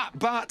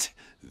 But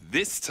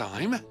this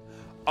time,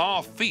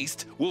 our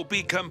feast will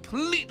be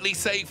completely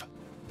safe.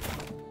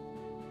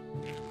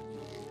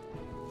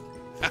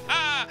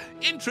 Ha-ha!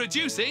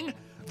 Introducing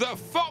the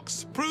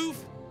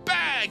Fox-Proof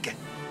Bag.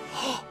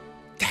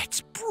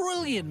 That's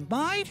brilliant,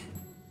 mate.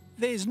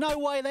 There's no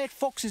way that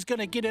fox is going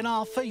to get in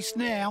our feast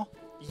now.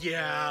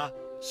 Yeah,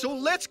 so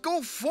let's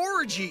go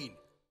foraging.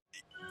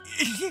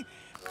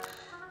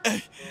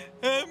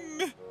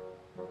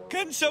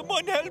 Can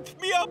someone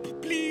help me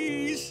up,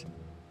 please?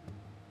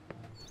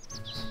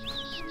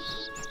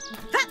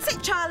 That's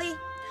it, Charlie.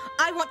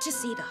 I want to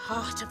see the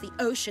heart of the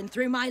ocean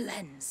through my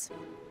lens.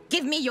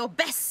 Give me your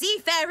best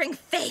seafaring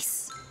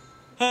face.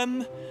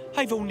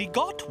 I've only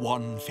got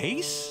one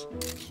face.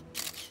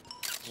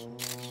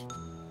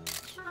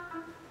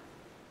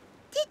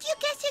 Did you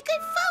get a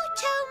good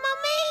photo,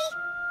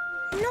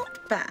 Mummy?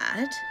 Not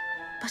bad,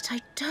 but I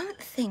don't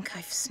think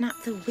I've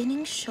snapped the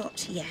winning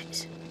shot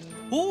yet.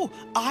 Oh,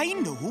 I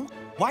know.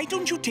 Why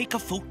don't you take a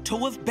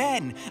photo of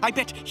Ben? I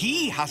bet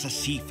he has a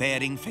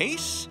seafaring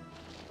face.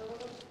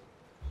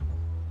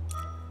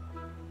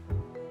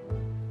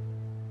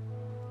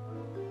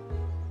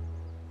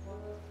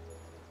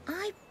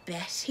 I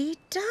bet he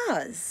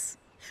does.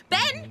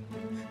 Ben!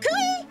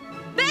 Cooey!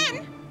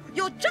 Ben!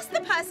 You're just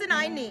the person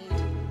I need.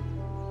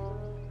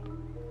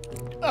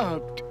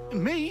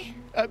 Me?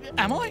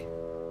 Am I?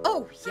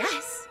 Oh,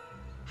 yes.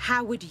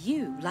 How would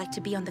you like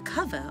to be on the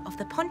cover of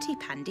the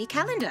Pontypandy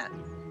calendar?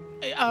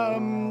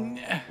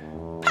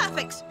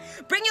 Perfect.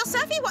 Bring your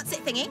surfy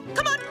what's-it thingy.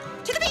 Come on,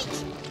 to the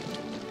beach.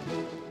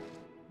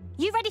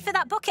 You ready for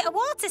that bucket of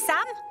water,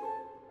 Sam?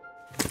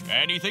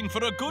 Anything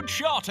for a good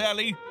shot,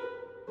 Ellie.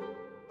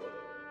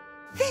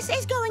 This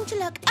is going to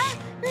look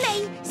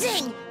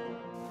amazing.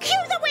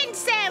 Cue the wind,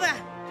 Sarah.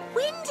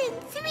 Wind in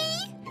 3,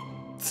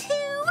 2,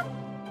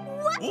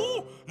 1.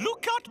 Oh,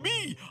 look at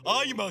me.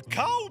 I'm a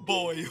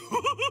cowboy.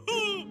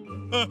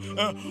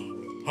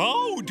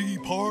 Howdy,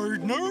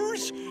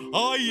 partners.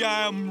 I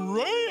am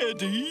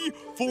ready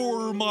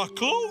for my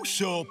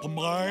close-up,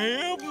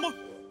 ma'am.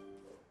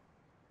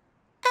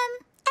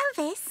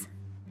 Elvis,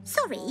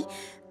 sorry,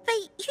 but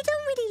you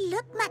don't really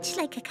look much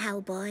like a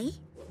cowboy.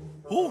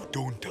 Oh,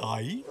 don't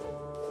I?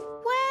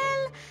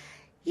 Well,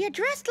 you're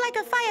dressed like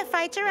a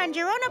firefighter and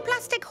you're on a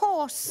plastic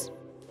horse.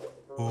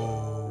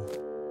 Oh.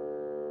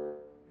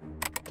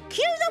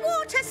 Cue the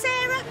water,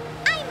 Sarah.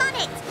 I'm on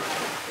it.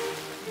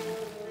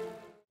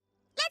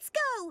 Let's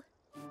go.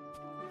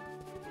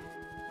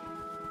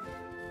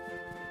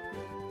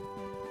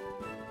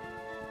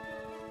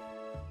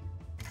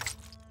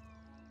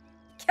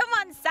 Come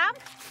on, Sam.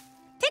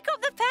 Pick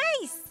up the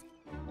pace.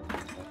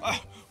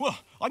 Well,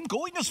 I'm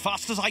going as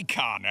fast as I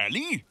can,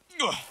 Ellie.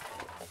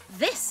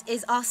 This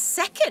is our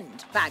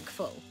second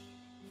bagful.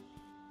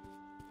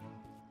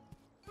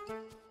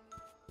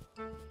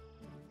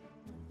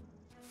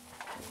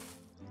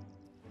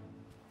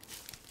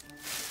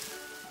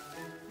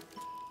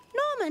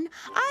 Norman,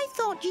 I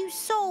thought you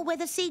saw where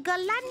the seagull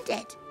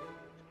landed.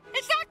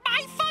 It's not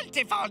my fault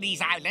if all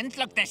these islands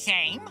look the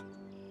same.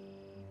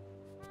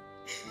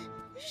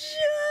 Shaggy!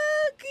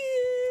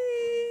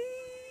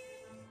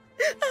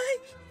 I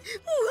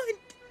want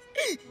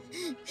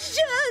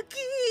Shaggy!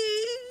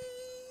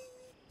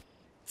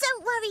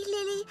 Don't worry,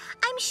 Lily.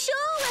 I'm sure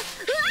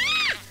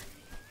Ah!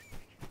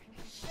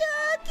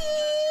 Shaggy!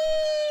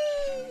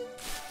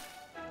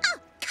 Oh,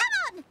 come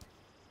on!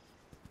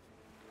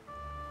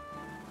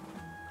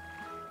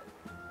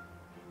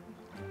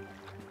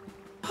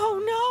 Oh,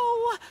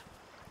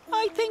 no.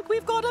 I think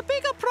we've got a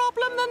bigger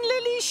problem than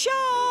Lily's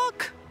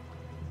shark.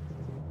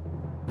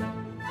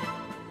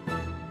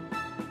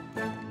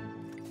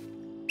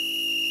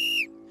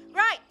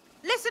 Right,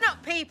 listen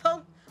up,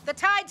 people. The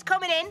tide's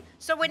coming in,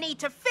 so we need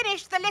to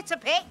finish the litter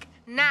pick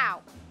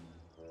now.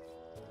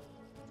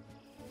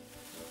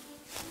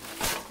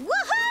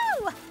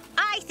 Woohoo!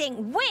 I think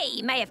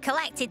we may have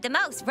collected the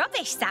most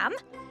rubbish, Sam.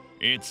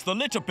 It's the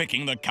litter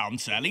picking that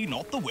counts, Ellie,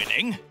 not the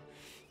winning.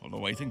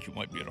 Although I think you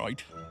might be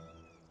right.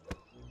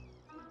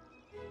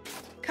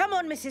 Come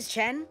on, Mrs.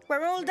 Chen.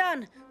 We're all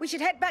done. We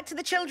should head back to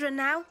the children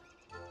now.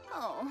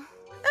 Oh.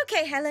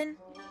 OK, Helen.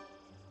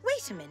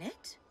 Wait a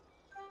minute.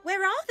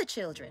 Where are the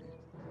children?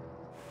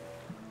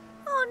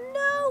 Oh,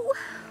 no.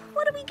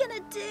 What are we going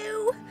to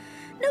do?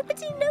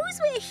 Nobody knows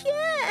we're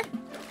here.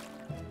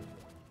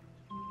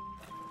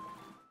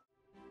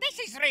 This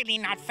is really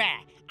not fair.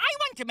 I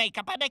want to make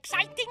up an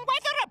exciting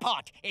weather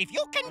report. If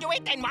you can do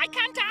it, then why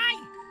can't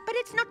I? But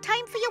it's not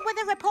time for your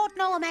weather report,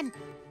 Norman.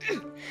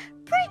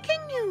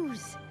 Breaking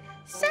news.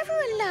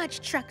 Several large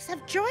trucks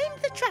have joined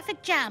the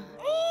traffic jam.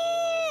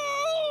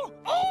 Oh,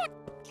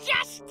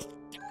 just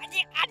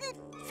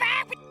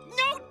unfair with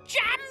no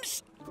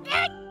jams.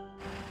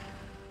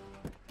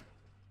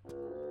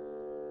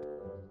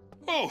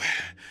 Oh,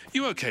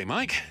 you okay,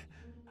 Mike?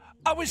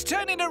 I was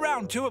turning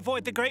around to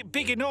avoid the great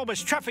big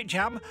enormous traffic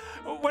jam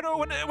when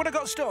I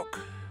got stuck.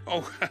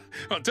 Oh,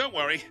 well, don't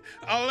worry.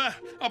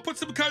 I'll put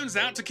some cones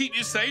out to keep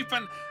you safe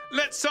and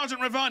let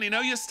Sergeant Ravani know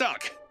you're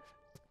stuck.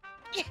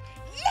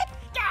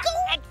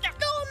 Let go,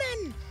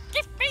 Norman!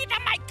 Give me the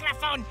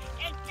microphone.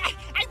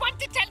 I want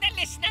to tell the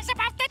listeners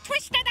about the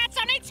twister that's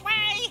on its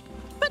way.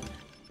 But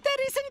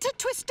there isn't a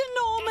twister,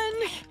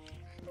 Norman.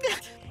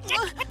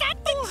 But that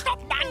didn't stop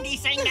Mandy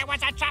saying there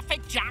was a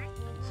traffic jam.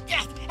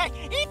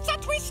 It's a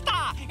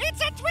twister!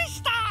 It's a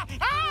twister!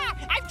 Ah!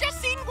 I've just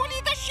seen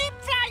Woolly the sheep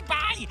fly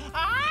by!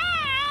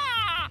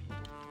 Ah!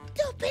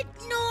 Stop it,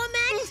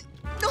 Norman!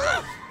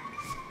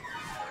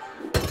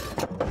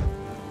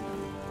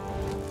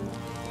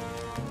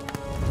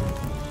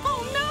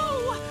 Oh,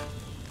 no!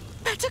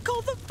 Better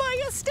call the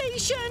fire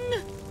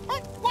station!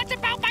 What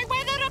about my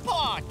weather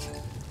report?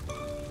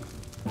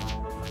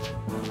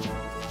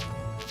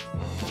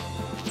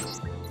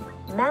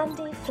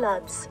 Mandy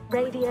Flood's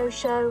radio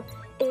show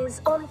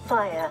is on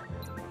fire.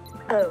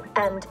 Oh,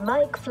 and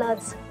Mike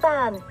Flood's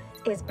van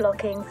is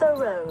blocking the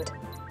road.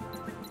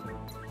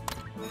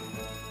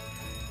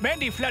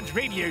 Mandy Flood's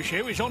radio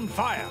show is on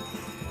fire.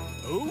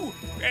 Oh,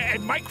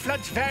 and Mike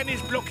Flood's van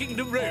is blocking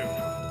the road.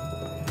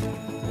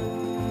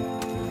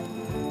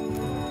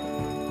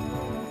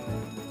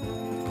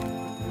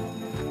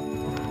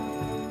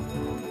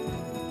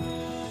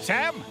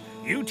 Sam,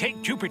 you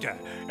take Jupiter.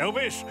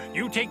 Elvis,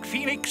 you take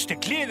Phoenix to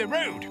clear the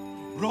road.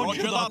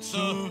 Roger that,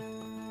 sir.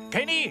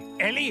 Penny,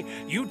 Ellie,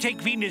 you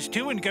take Venus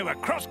too and go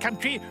across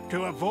country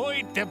to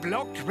avoid the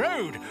blocked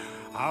road.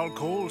 I'll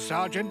call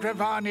Sergeant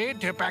Ravani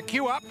to back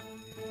you up.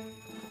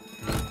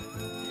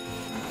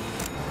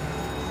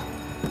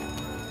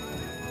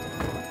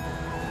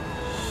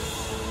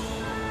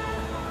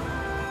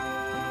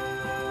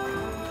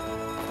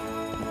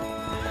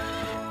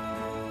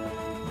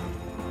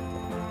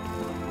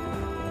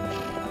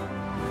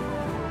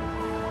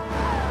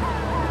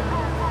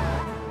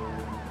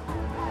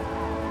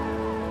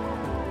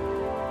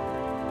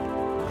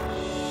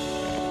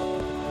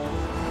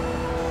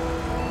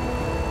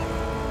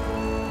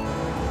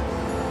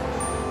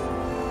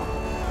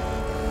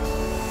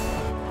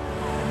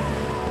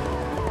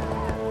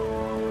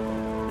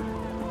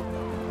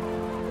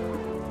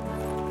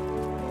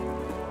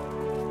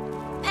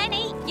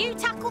 You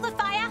tackle the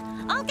fire,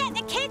 I'll get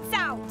the kids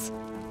out.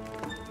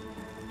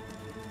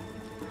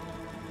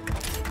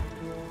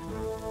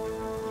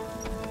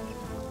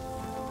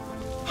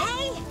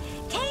 Hey,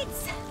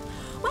 kids,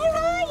 where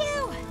are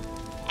you?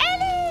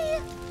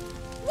 Ellie,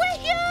 we're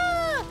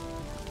here.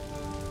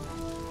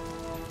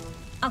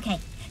 Okay,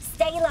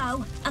 stay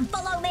low and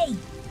follow me.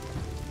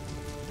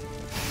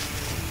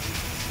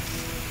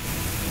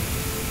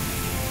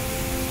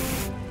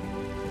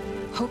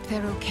 Hope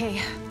they're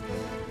okay.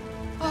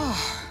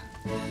 Oh.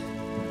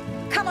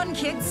 Come on,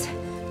 kids.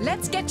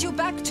 Let's get you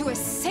back to a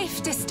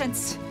safe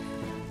distance.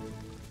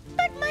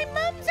 But my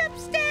mum's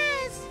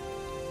upstairs.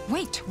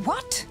 Wait,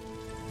 what?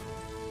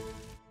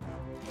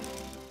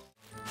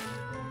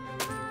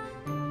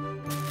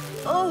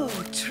 Oh,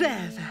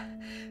 Trevor,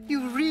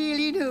 you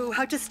really know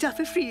how to stuff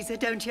a freezer,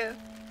 don't you?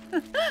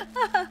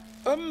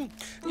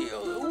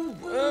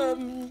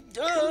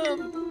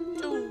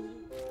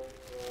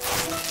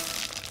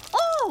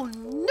 Oh,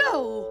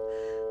 no!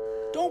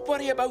 Don't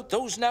worry about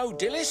those now,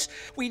 Dilys.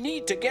 We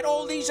need to get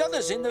all these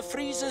others in the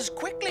freezers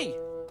quickly.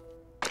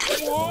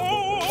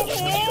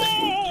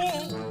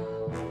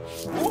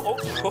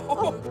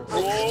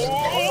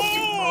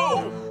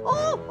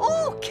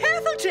 Oh,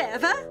 careful,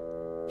 Trevor.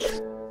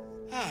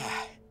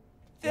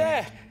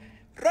 There.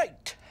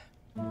 Right.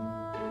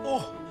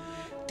 Oh,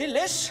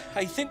 Dilys,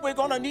 I think we're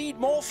gonna need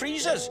more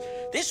freezers.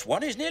 This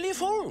one is nearly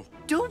full.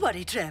 Don't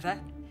worry, Trevor.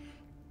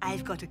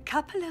 I've got a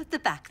couple out the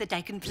back that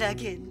I can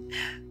plug in.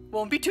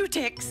 Won't be 2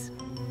 ticks.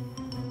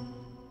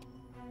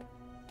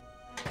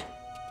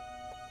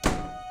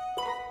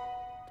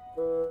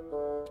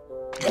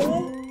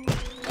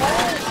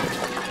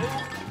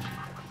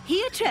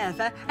 Here,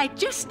 Trevor, I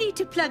just need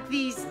to plug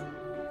these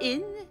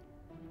in.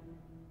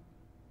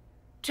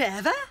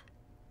 Trevor?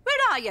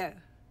 Where are you?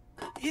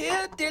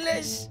 Here,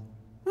 Dilys.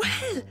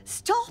 Well,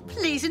 stop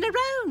lazing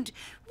around.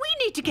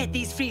 We need to get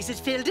these freezers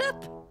filled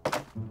up.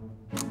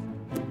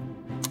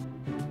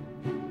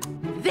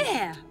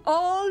 There,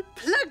 all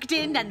plugged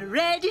in and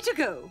ready to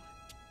go.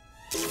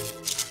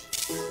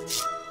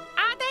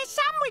 Are there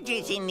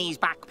sandwiches in these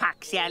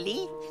backpacks,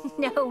 Ellie?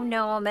 No,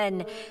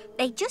 Norman.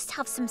 They just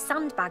have some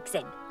sandbags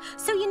in.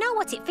 So you know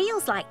what it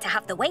feels like to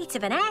have the weight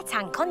of an air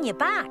tank on your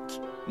back.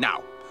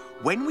 Now,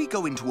 when we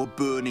go into a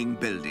burning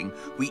building,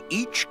 we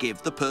each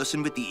give the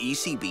person with the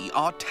ECB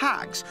our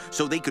tags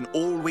so they can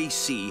always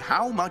see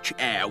how much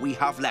air we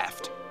have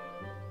left.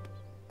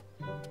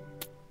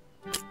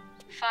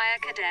 Fire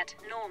Cadet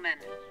Norman.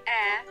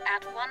 Air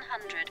at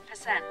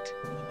 100%.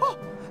 Oh,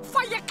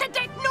 Fire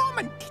Cadet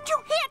Norman! Did you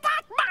hear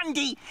that,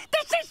 Mandy?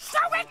 This is so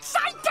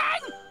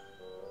exciting!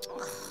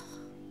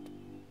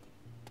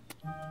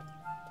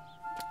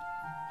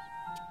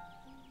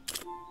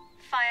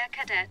 Fire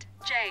Cadet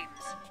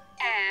James.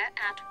 Air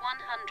at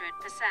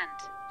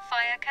 100%.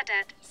 Fire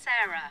Cadet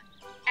Sarah.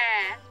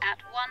 Air at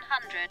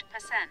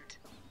 100%.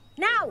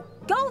 Now,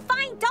 go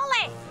find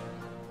Dolly!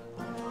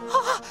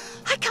 Oh,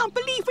 I can't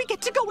believe we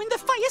get to go in the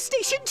fire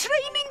station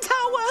training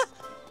tower!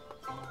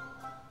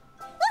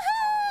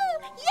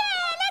 Woohoo!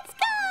 Yeah, let's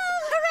go!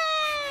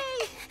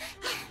 Hooray!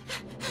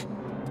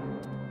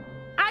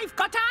 I've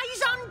got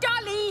eyes on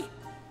Dolly!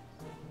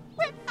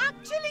 We're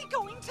actually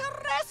going to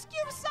rescue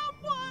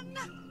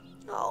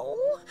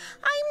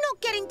I'm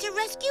not getting to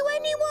rescue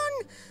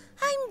anyone.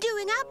 I'm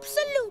doing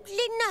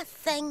absolutely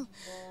nothing.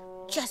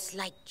 Just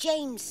like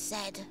James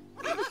said.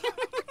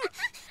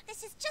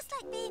 This is just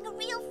like being a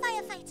real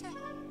firefighter.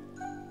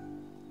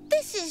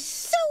 This is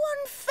so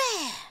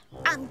unfair.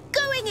 I'm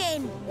going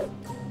in.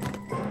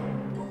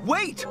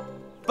 Wait!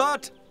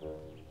 But...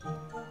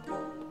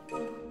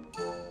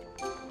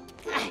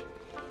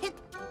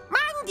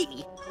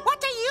 Mandy,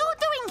 what are you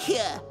doing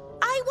here?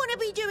 I want to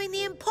be doing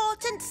the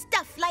important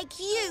stuff like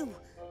you.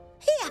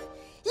 Here,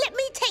 let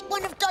me take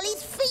one of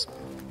Dolly's feet.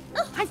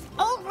 Oh, I've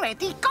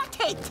already got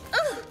it.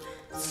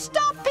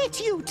 Stop it,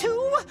 you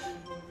two!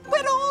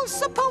 We're all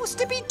supposed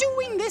to be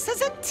doing this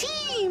as a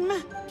team!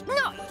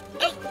 No!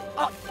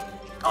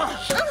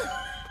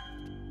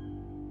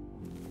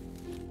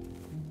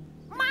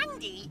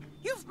 Mandy,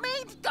 you've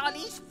made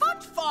Dolly's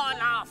foot fall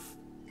off!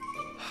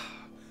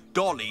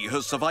 Dolly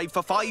has survived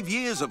for 5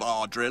 years of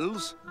our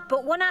drills.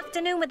 But one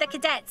afternoon with the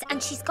cadets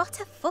and she's got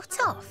her foot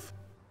off.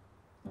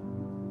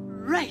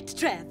 Right,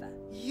 Trevor.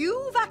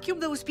 You vacuum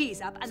those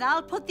peas up and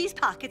I'll put these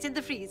packets in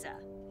the freezer.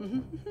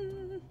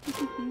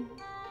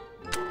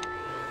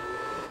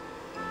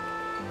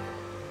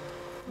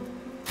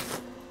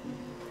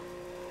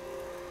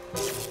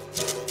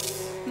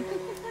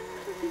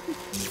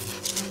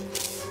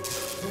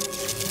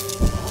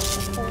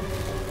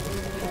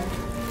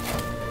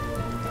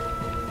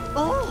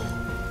 Oh,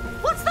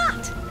 what's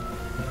that?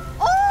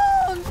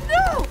 Oh,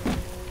 no!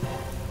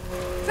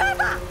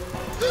 Trevor,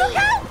 look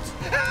out!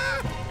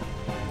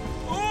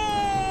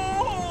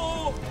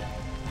 Oh!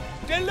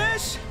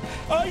 Dilys,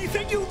 I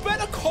think you'd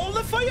better call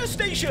the fire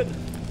station.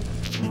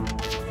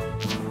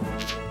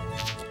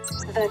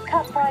 The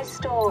Cut Price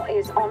store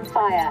is on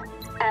fire,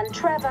 and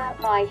Trevor,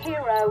 my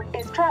hero,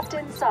 is trapped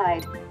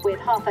inside with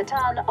half a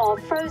ton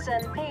of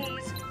frozen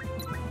peas.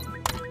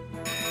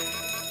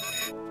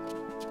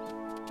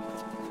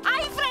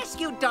 I've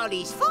rescued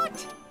Dolly's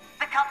foot.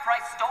 The Cut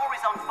Price store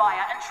is on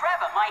fire, and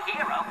Trevor, my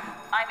hero,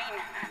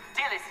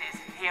 Dilys's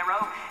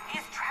hero,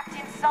 is trapped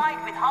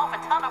inside with half a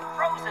ton of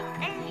frozen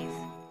peas.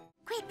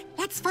 Quick,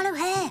 let's follow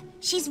her.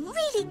 She's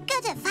really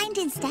good at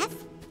finding stuff.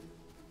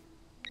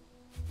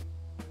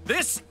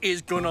 This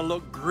is gonna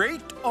look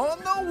great on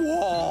the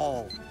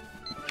wall.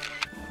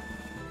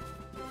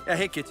 Yeah,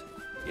 hey, kids.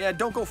 Yeah,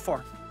 don't go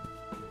far.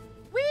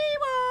 We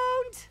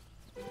won't!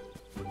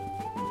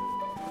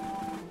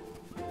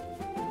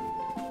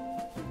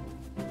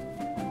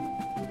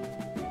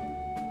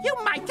 You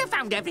might have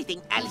found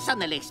everything else on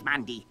the list,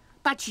 Mandy,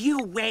 but you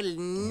will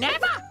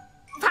never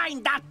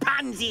find that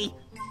pansy.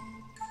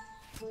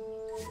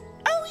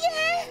 Oh,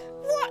 yeah?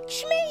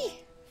 Watch me.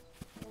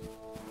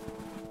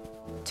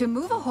 To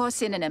move a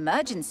horse in an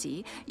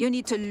emergency, you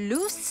need to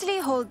loosely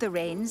hold the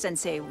reins and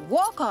say,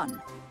 walk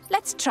on.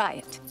 Let's try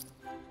it.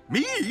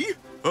 Me?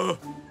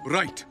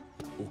 Right.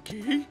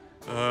 Okay.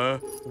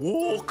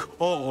 Walk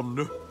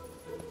on.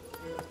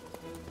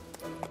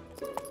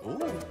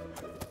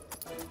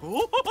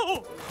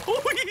 Oh,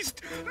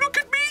 hoist! Look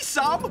at me,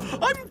 Sam!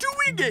 I'm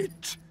doing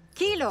it!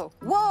 Kilo,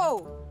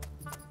 whoa!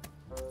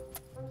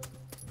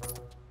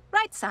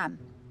 Right, Sam.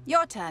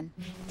 Your turn.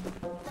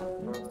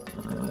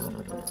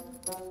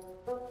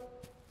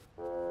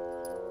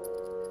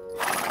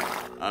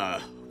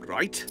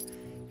 Right.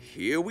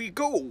 Here we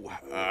go.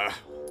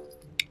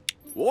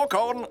 Walk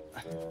on.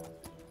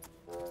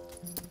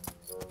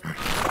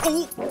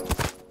 Oh!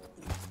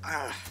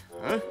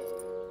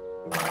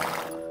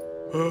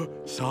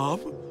 Sam?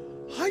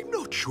 I'm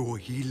not sure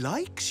he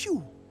likes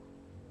you.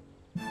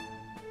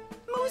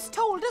 Moose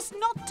told us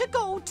not to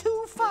go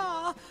too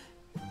far.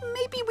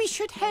 Maybe we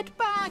should head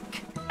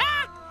back.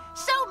 Ah!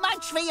 So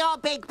much for your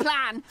big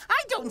plan.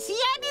 I don't see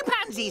any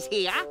pansies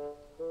here.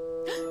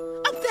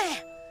 Up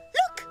there.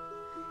 Look.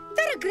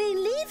 There are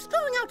green leaves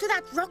growing out of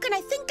that rock, and I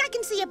think I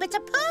can see a bit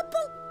of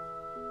purple.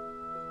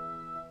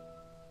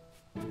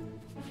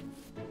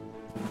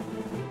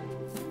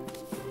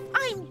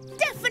 I'm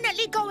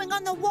definitely going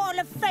on the Wall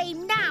of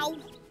Fame now.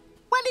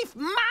 Well, if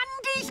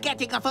Mandy's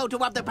getting a photo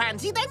of the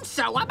pansy, then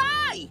so am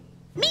I.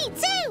 Me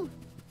too.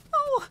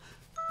 Oh,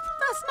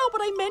 that's not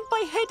what I meant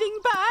by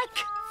heading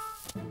back.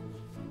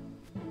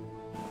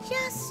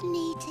 Just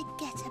need to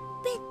get a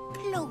bit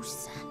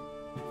closer.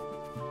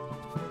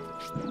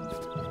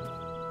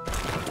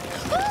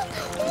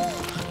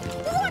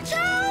 Watch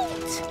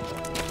out!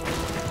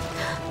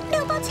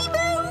 Nobody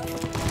move!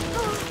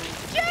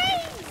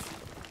 James!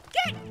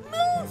 Get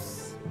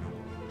Moose!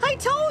 I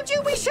told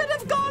you we should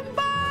have gone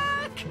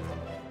back!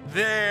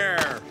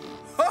 There!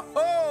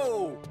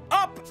 Ho-ho!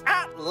 Up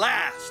at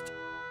last!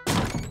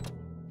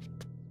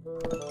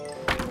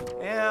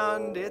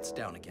 And it's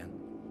down again.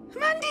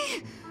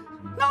 Mandy!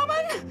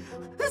 Norman!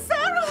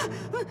 Sarah!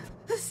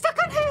 Stuck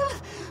on hill!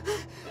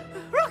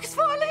 Rock's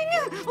falling!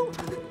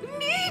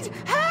 Need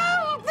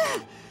help!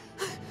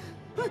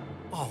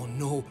 Oh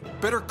no,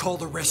 better call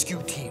the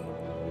rescue team.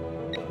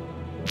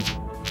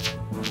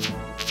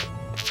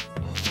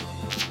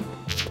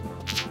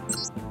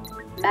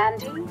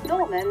 Mandy,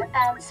 Norman,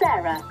 and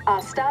Sarah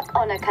are stuck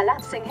on a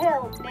collapsing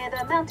hill near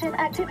the Mountain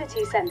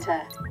Activity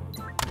Center.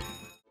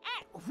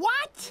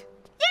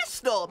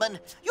 Thanks, Norman.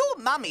 Your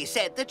mummy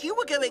said that you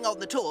were going on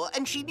the tour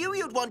and she knew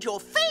you'd want your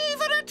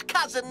favourite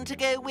cousin to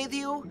go with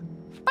you.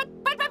 But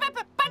my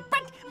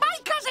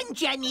cousin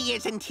Jenny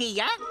isn't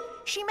here.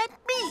 She met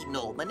me,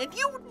 Norman, and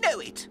you know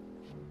it.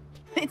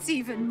 It's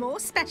even more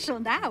special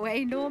now,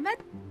 eh, Norman?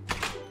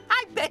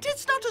 I bet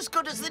it's not as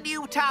good as the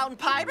Newtown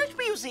Pirate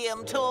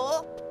Museum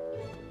tour.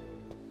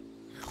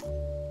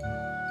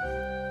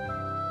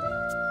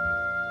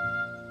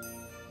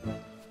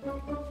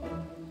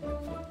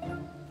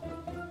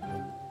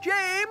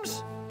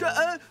 James,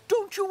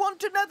 don't you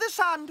want another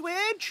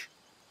sandwich?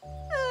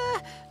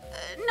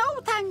 No,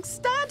 thanks,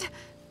 Dad.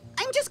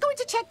 I'm just going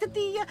to check that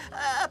the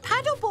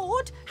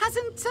paddleboard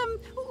hasn't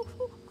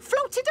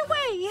floated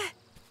away.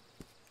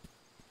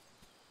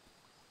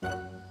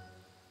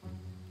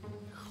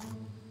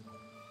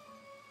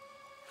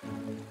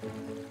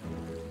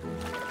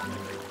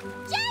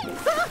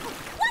 James!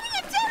 What are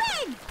you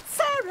doing?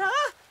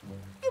 Sarah,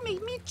 you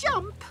made me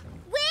jump.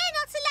 We're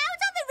not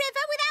allowed on the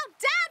river without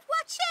Dad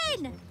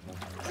watching.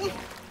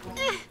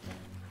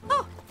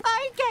 Oh,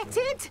 I get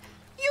it.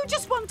 You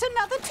just want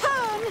another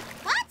turn.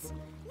 What?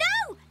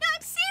 No,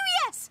 I'm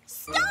serious.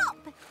 Stop!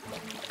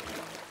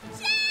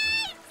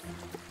 James!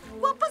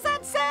 What was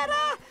that,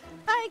 Sarah?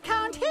 I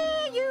can't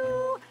hear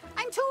you.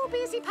 I'm too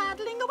busy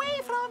paddling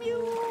away from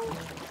you.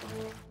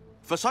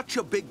 For such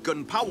a big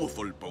and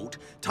powerful boat,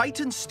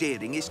 Titan's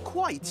steering is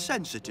quite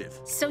sensitive.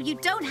 So you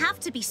don't have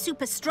to be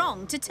super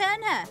strong to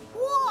turn her.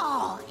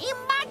 Whoa!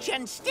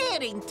 Imagine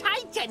steering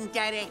Titan,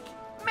 Derek.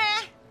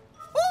 Meh.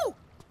 Ooh!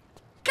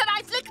 Can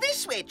I flick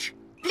this switch?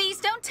 Please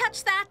don't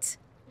touch that.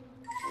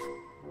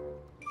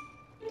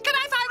 Can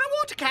I fire a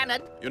water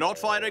cannon? You're not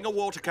firing a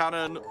water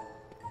cannon. Can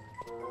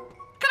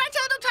I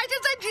turn on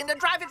Titan's engine and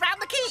drive it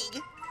round the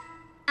key?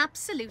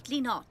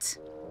 Absolutely not.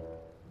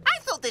 I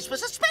thought this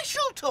was a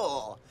special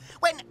tour.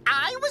 When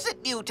I was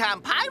at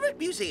Newtown Pirate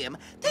Museum,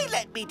 they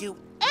let me do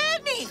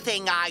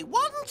anything I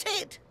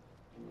wanted.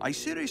 I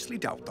seriously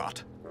doubt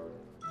that.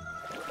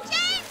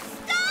 James,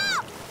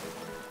 stop!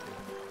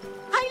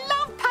 I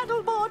love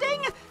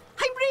paddleboarding.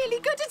 I'm really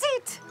good at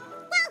it.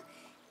 Well,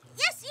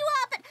 yes, you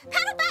are, but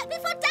paddle back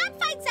before Dad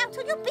finds out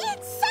or you'll be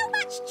in so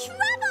much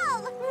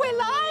trouble.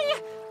 Will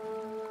I?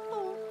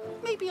 Oh,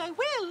 maybe I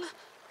will.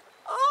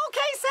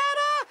 Okay,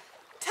 Sarah.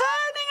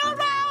 Turning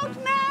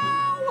around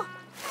now.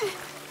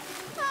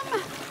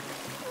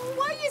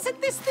 Why isn't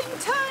this thing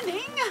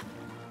turning?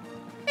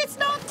 It's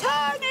not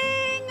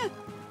turning.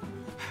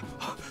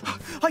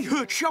 I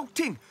heard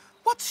shouting.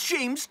 What's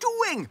James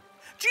doing?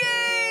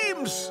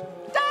 James!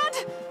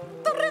 Dad,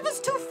 the river's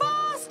too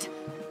fast.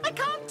 I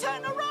can't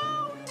turn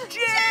around.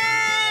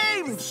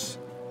 James!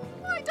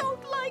 I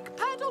don't like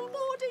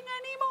paddleboarding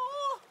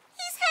anymore.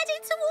 He's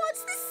heading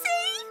towards the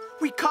sea.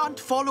 We can't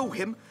follow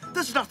him.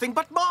 There's nothing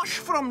but marsh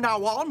from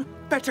now on.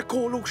 Better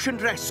call Ocean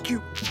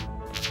Rescue.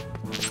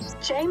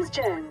 James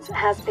Jones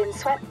has been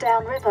swept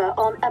downriver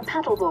on a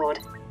paddleboard,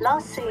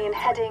 last seen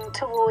heading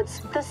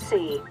towards the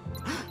sea.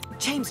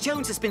 James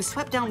Jones has been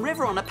swept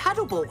downriver on a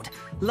paddleboard,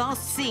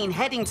 last seen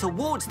heading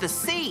towards the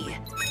sea.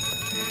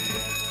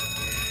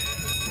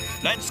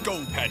 Let's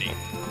go, Penny.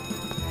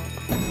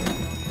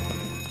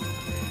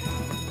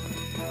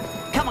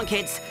 Come on,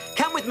 kids.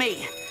 Come with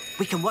me.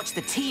 We can watch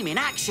the team in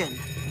action.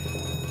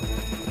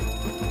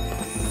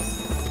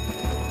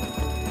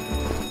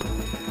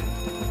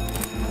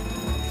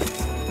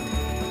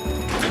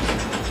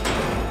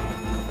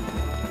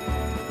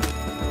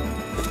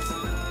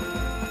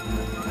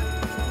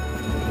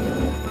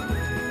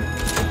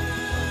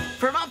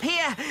 From up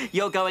here,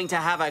 you're going to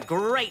have a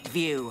great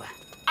view.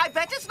 I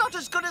bet it's not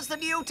as good as the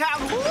Newtown.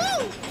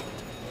 Woo!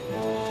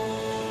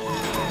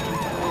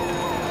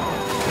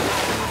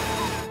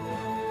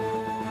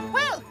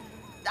 Well,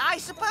 I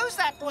suppose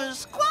that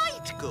was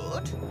quite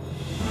good.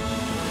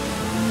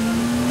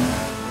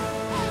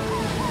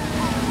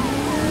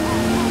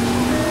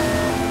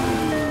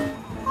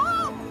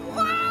 Oh,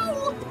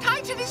 wow!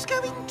 Titan is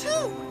going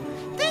too.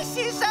 This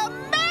is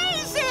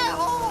amazing!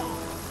 Oh,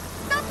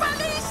 the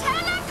police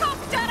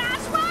helicopter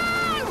as well!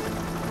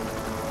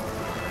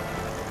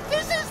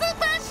 This is the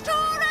best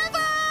tour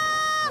ever!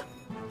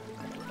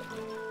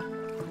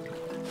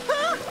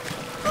 Huh?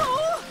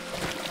 Oh!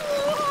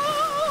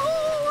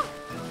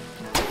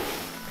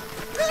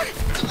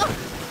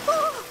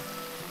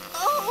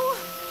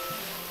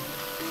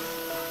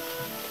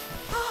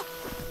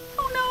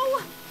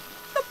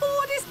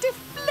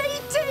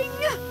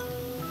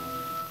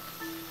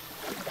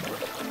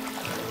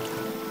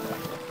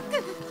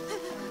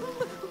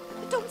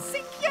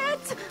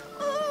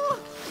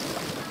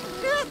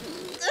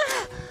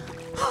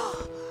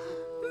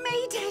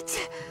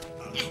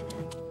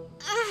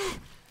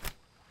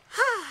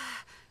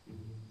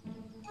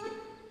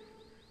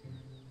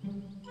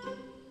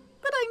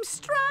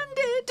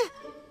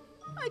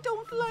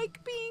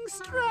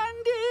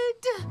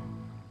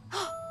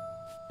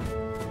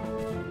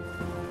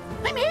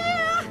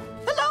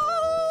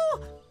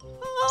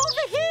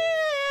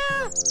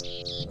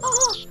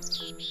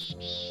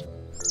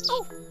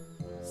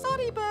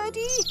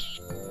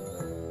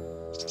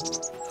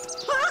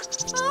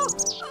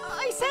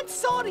 dead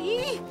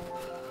sorry.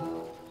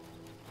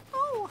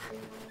 Oh,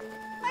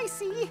 I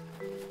see.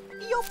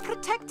 You're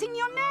protecting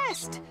your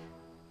nest.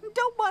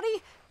 Don't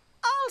worry,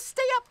 I'll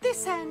stay up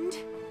this end.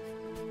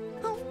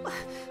 Oh,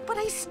 but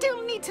I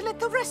still need to let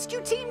the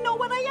rescue team know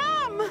where I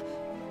am.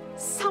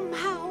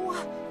 Somehow.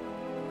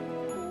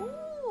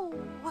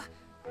 Oh,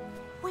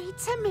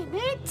 wait a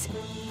minute.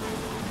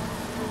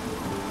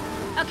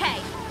 Okay,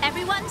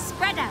 everyone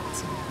spread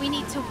out. We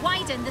need to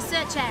widen the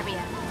search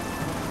area.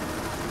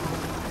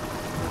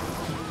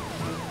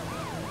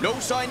 No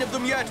sign of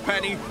them yet,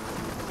 Penny.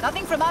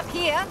 Nothing from up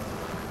here.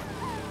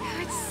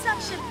 It's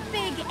such a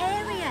big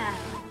area.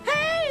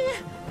 Hey!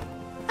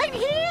 I'm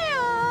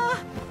here!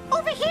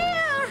 Over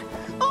here!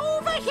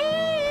 Over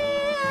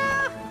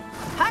here!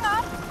 Hang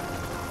on.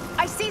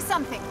 I see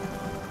something.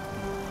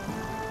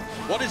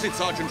 What is it,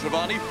 Sergeant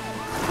Trevani?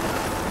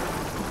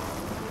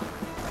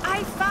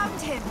 I found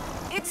him.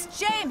 It's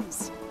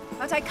James.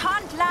 But I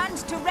can't land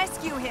to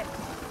rescue him.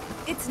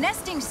 It's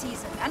nesting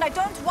season, and I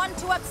don't want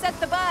to upset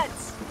the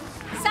birds.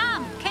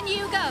 Sam, can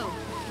you go?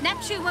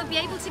 Neptune won't be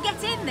able to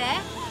get in there.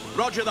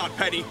 Roger that,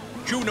 Penny.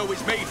 Juno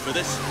is made for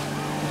this.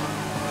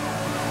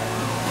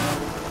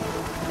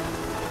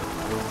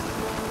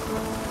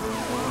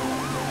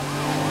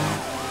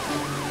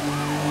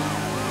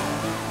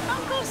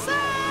 Uncle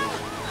Sam!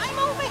 I'm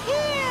over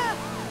here!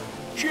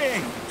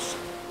 James!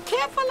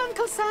 Careful,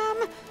 Uncle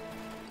Sam.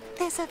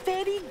 There's a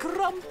very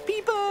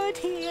grumpy bird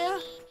here.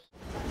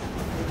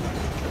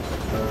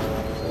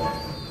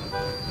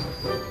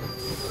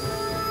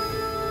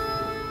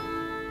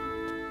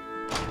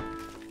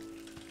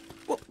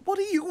 What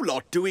are you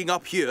lot doing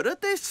up here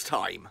at this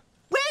time?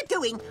 We're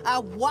doing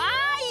a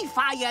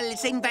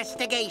Y-Files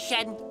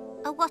investigation.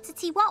 A what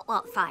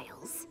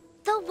files?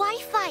 The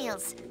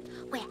Y-Files.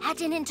 We're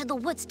heading into the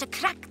woods to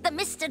crack the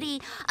mystery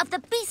of the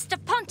beast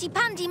of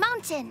Pontypandy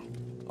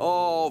Mountain.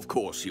 Oh, of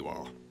course you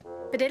are.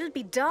 But it'll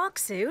be dark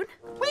soon.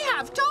 We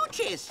have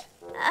torches.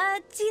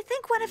 Do you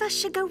think one of us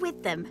should go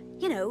with them?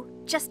 You know,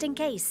 just in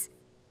case.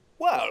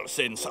 Well,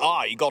 since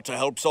I got to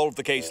help solve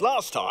the case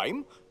last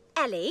time...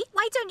 Ellie,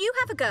 why don't you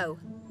have a go?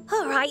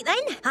 All right,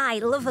 then. I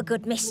love a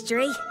good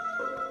mystery.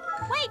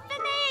 Wait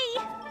for me!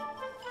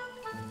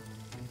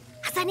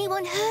 Has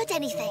anyone heard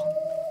anything?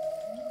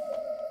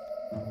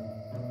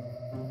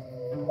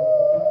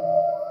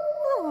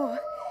 Oh,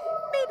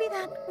 maybe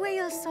that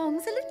whale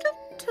song's a little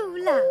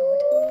too loud.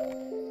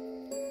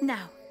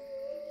 Now,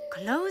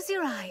 close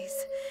your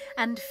eyes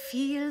and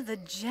feel the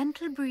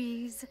gentle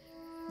breeze.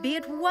 Be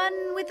at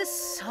one with the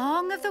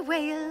song of the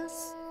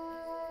whales.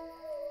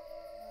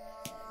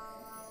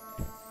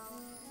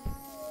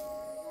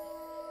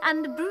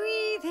 And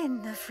breathe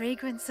in the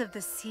fragrance of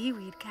the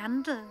seaweed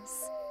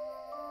candles.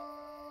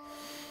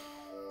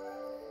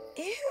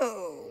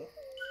 Ew.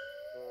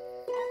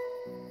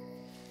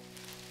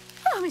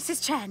 Oh,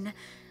 Mrs. Chen,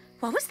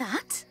 what was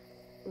that?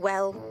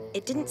 Well,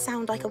 it didn't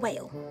sound like a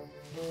whale.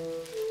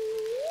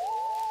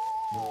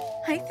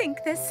 I think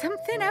there's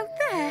something out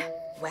there.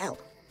 Well,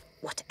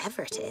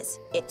 whatever it is,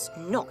 it's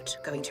not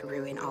going to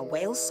ruin our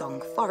whale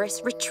song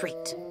forest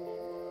retreat.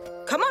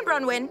 Come on,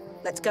 Bronwyn,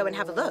 let's go and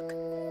have a look.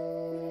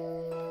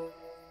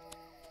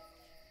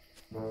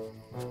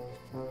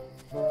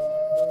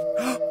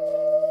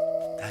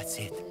 That's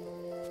it.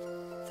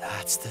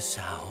 That's the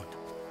sound.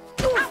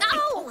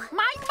 Ow!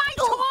 My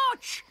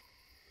torch!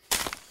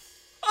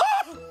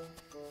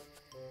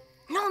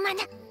 Norman,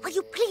 will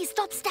you please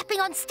stop stepping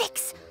on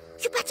sticks?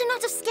 You better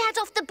not have scared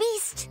off the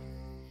beast.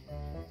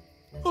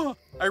 Oh,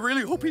 I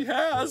really hope he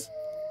has.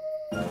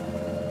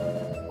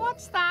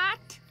 What's that?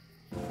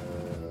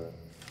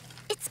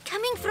 It's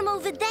coming from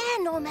over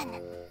there,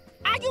 Norman.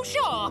 Are you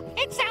sure?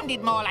 It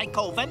sounded more like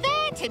over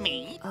there to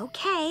me.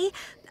 Okay,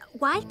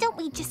 why don't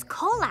we just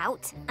call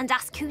out and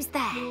ask who's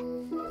there?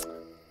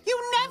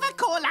 You never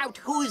call out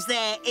who's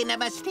there in a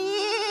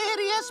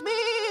mysterious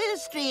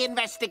mystery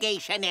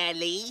investigation,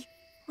 Ellie.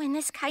 When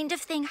this kind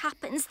of thing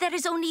happens, there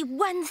is only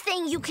one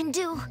thing you can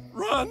do.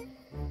 Run!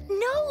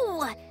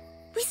 No!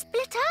 We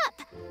split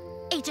up.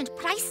 Agent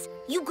Price,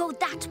 you go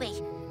that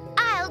way.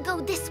 I'll go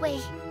this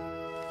way.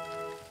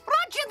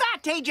 Roger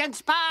that, Agent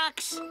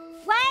Sparks.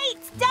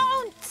 Wait,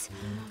 don't!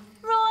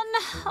 Run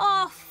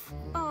off.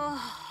 Oh,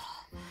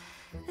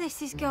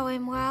 this is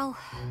going well.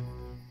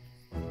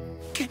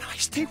 Can I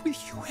stay with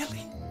you,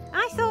 Ellie?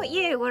 I thought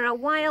you were a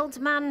wild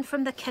man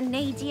from the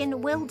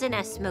Canadian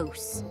wilderness,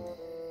 Moose.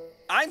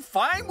 I'm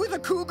fine with a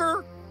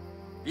cougar,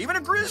 even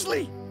a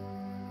grizzly.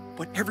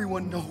 But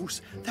everyone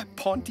knows that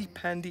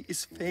Pontypandy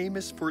is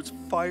famous for its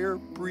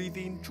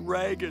fire-breathing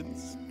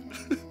dragons.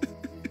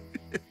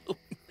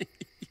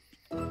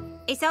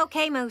 It's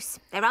okay, Moose.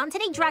 There aren't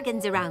any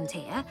dragons around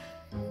here.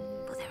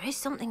 But there is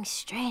something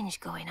strange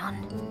going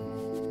on.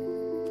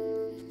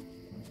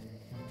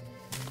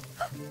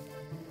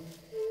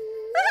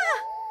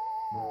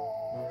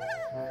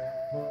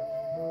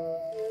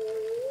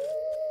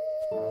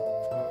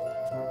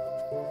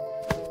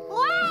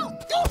 Wow!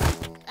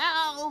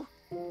 Ow!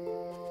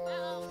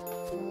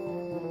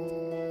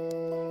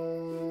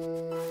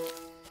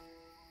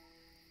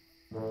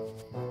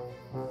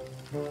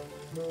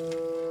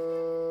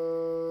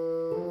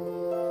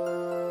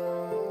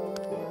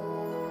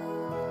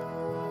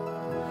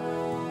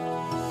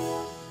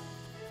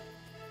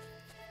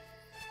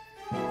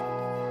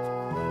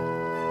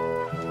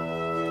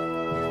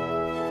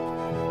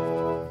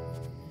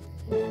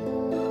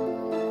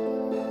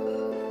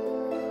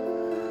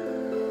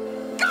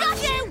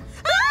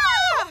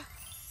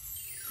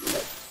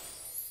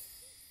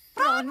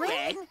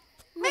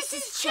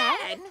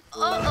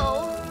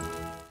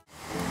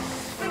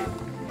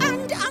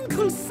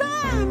 Uncle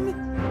Sam!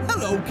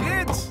 Hello,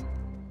 kids!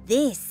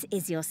 This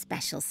is your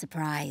special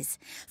surprise.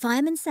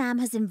 Fireman Sam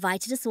has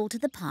invited us all to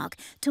the park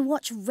to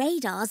watch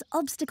Radar's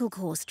obstacle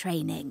course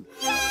training.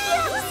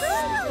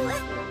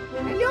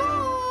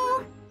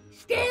 Hello?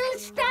 Still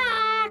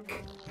stuck?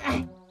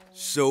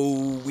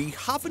 So, we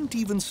haven't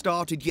even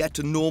started yet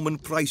and Norman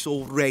Price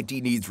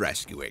already needs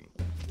rescuing.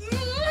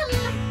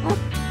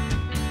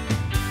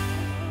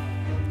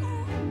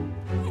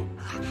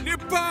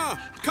 Nipper!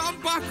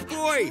 Come back,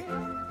 boy!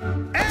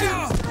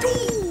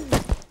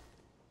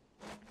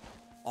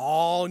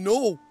 Oh,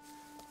 no.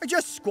 I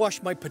just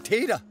squashed my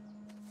potato.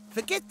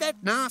 Forget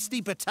that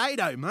nasty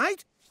potato,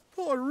 mate.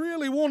 I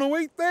really want to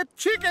eat that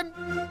chicken.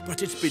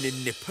 But it's been in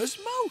Nipper's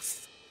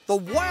mouth. The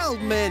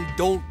wild men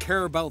don't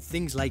care about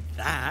things like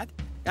that.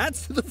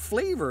 Adds to the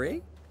flavour, eh?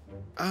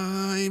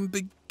 I'm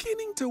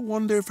beginning to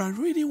wonder if I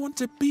really want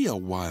to be a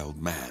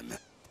wild man.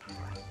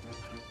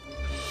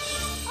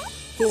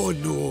 Oh,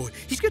 no.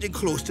 He's getting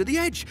close to the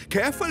edge.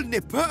 Careful,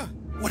 Nipper.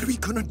 What are we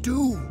gonna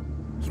do?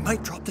 He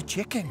might drop the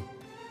chicken.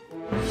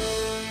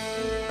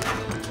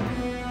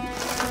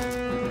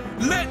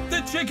 Let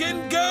the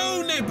chicken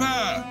go,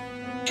 Nipper!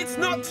 It's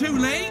not too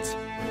late.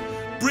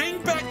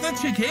 Bring back the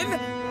chicken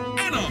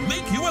and I'll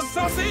make you a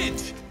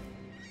sausage.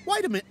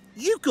 Wait a minute.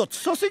 You've got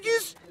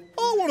sausages?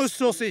 I want a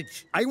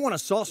sausage. I want a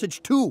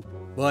sausage too,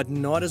 but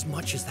not as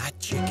much as that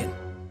chicken.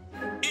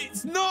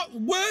 It's not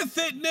worth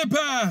it,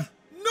 Nipper!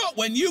 Not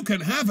when you can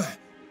have a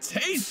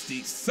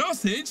tasty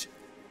sausage.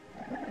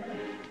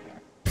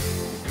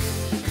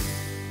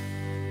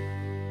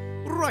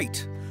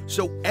 Right.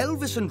 So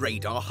Elvis and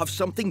Radar have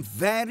something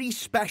very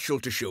special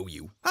to show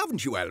you,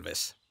 haven't you,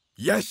 Elvis?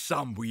 Yes,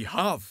 Sam, we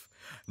have.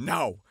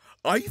 Now,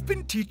 I've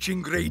been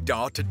teaching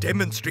Radar to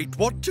demonstrate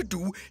what to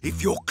do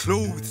if your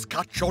clothes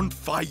catch on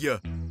fire.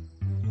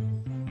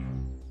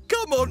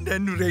 Come on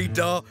then,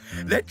 Radar.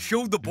 Let's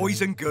show the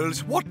boys and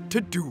girls what to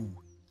do.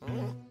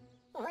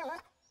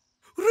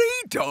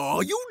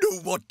 Radar, you know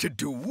what to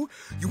do.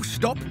 You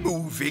stop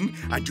moving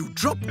and you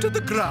drop to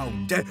the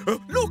ground.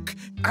 Look.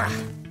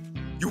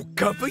 You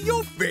cover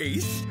your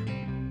face,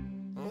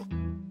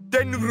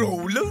 then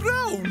roll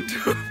around.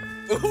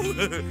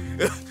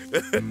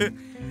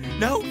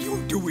 Now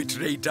you do it,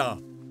 Radar.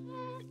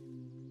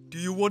 Do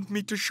you want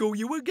me to show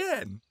you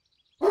again?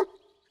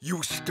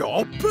 You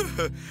stop,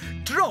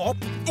 drop,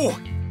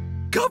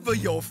 cover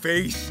your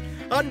face,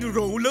 and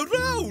roll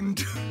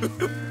around.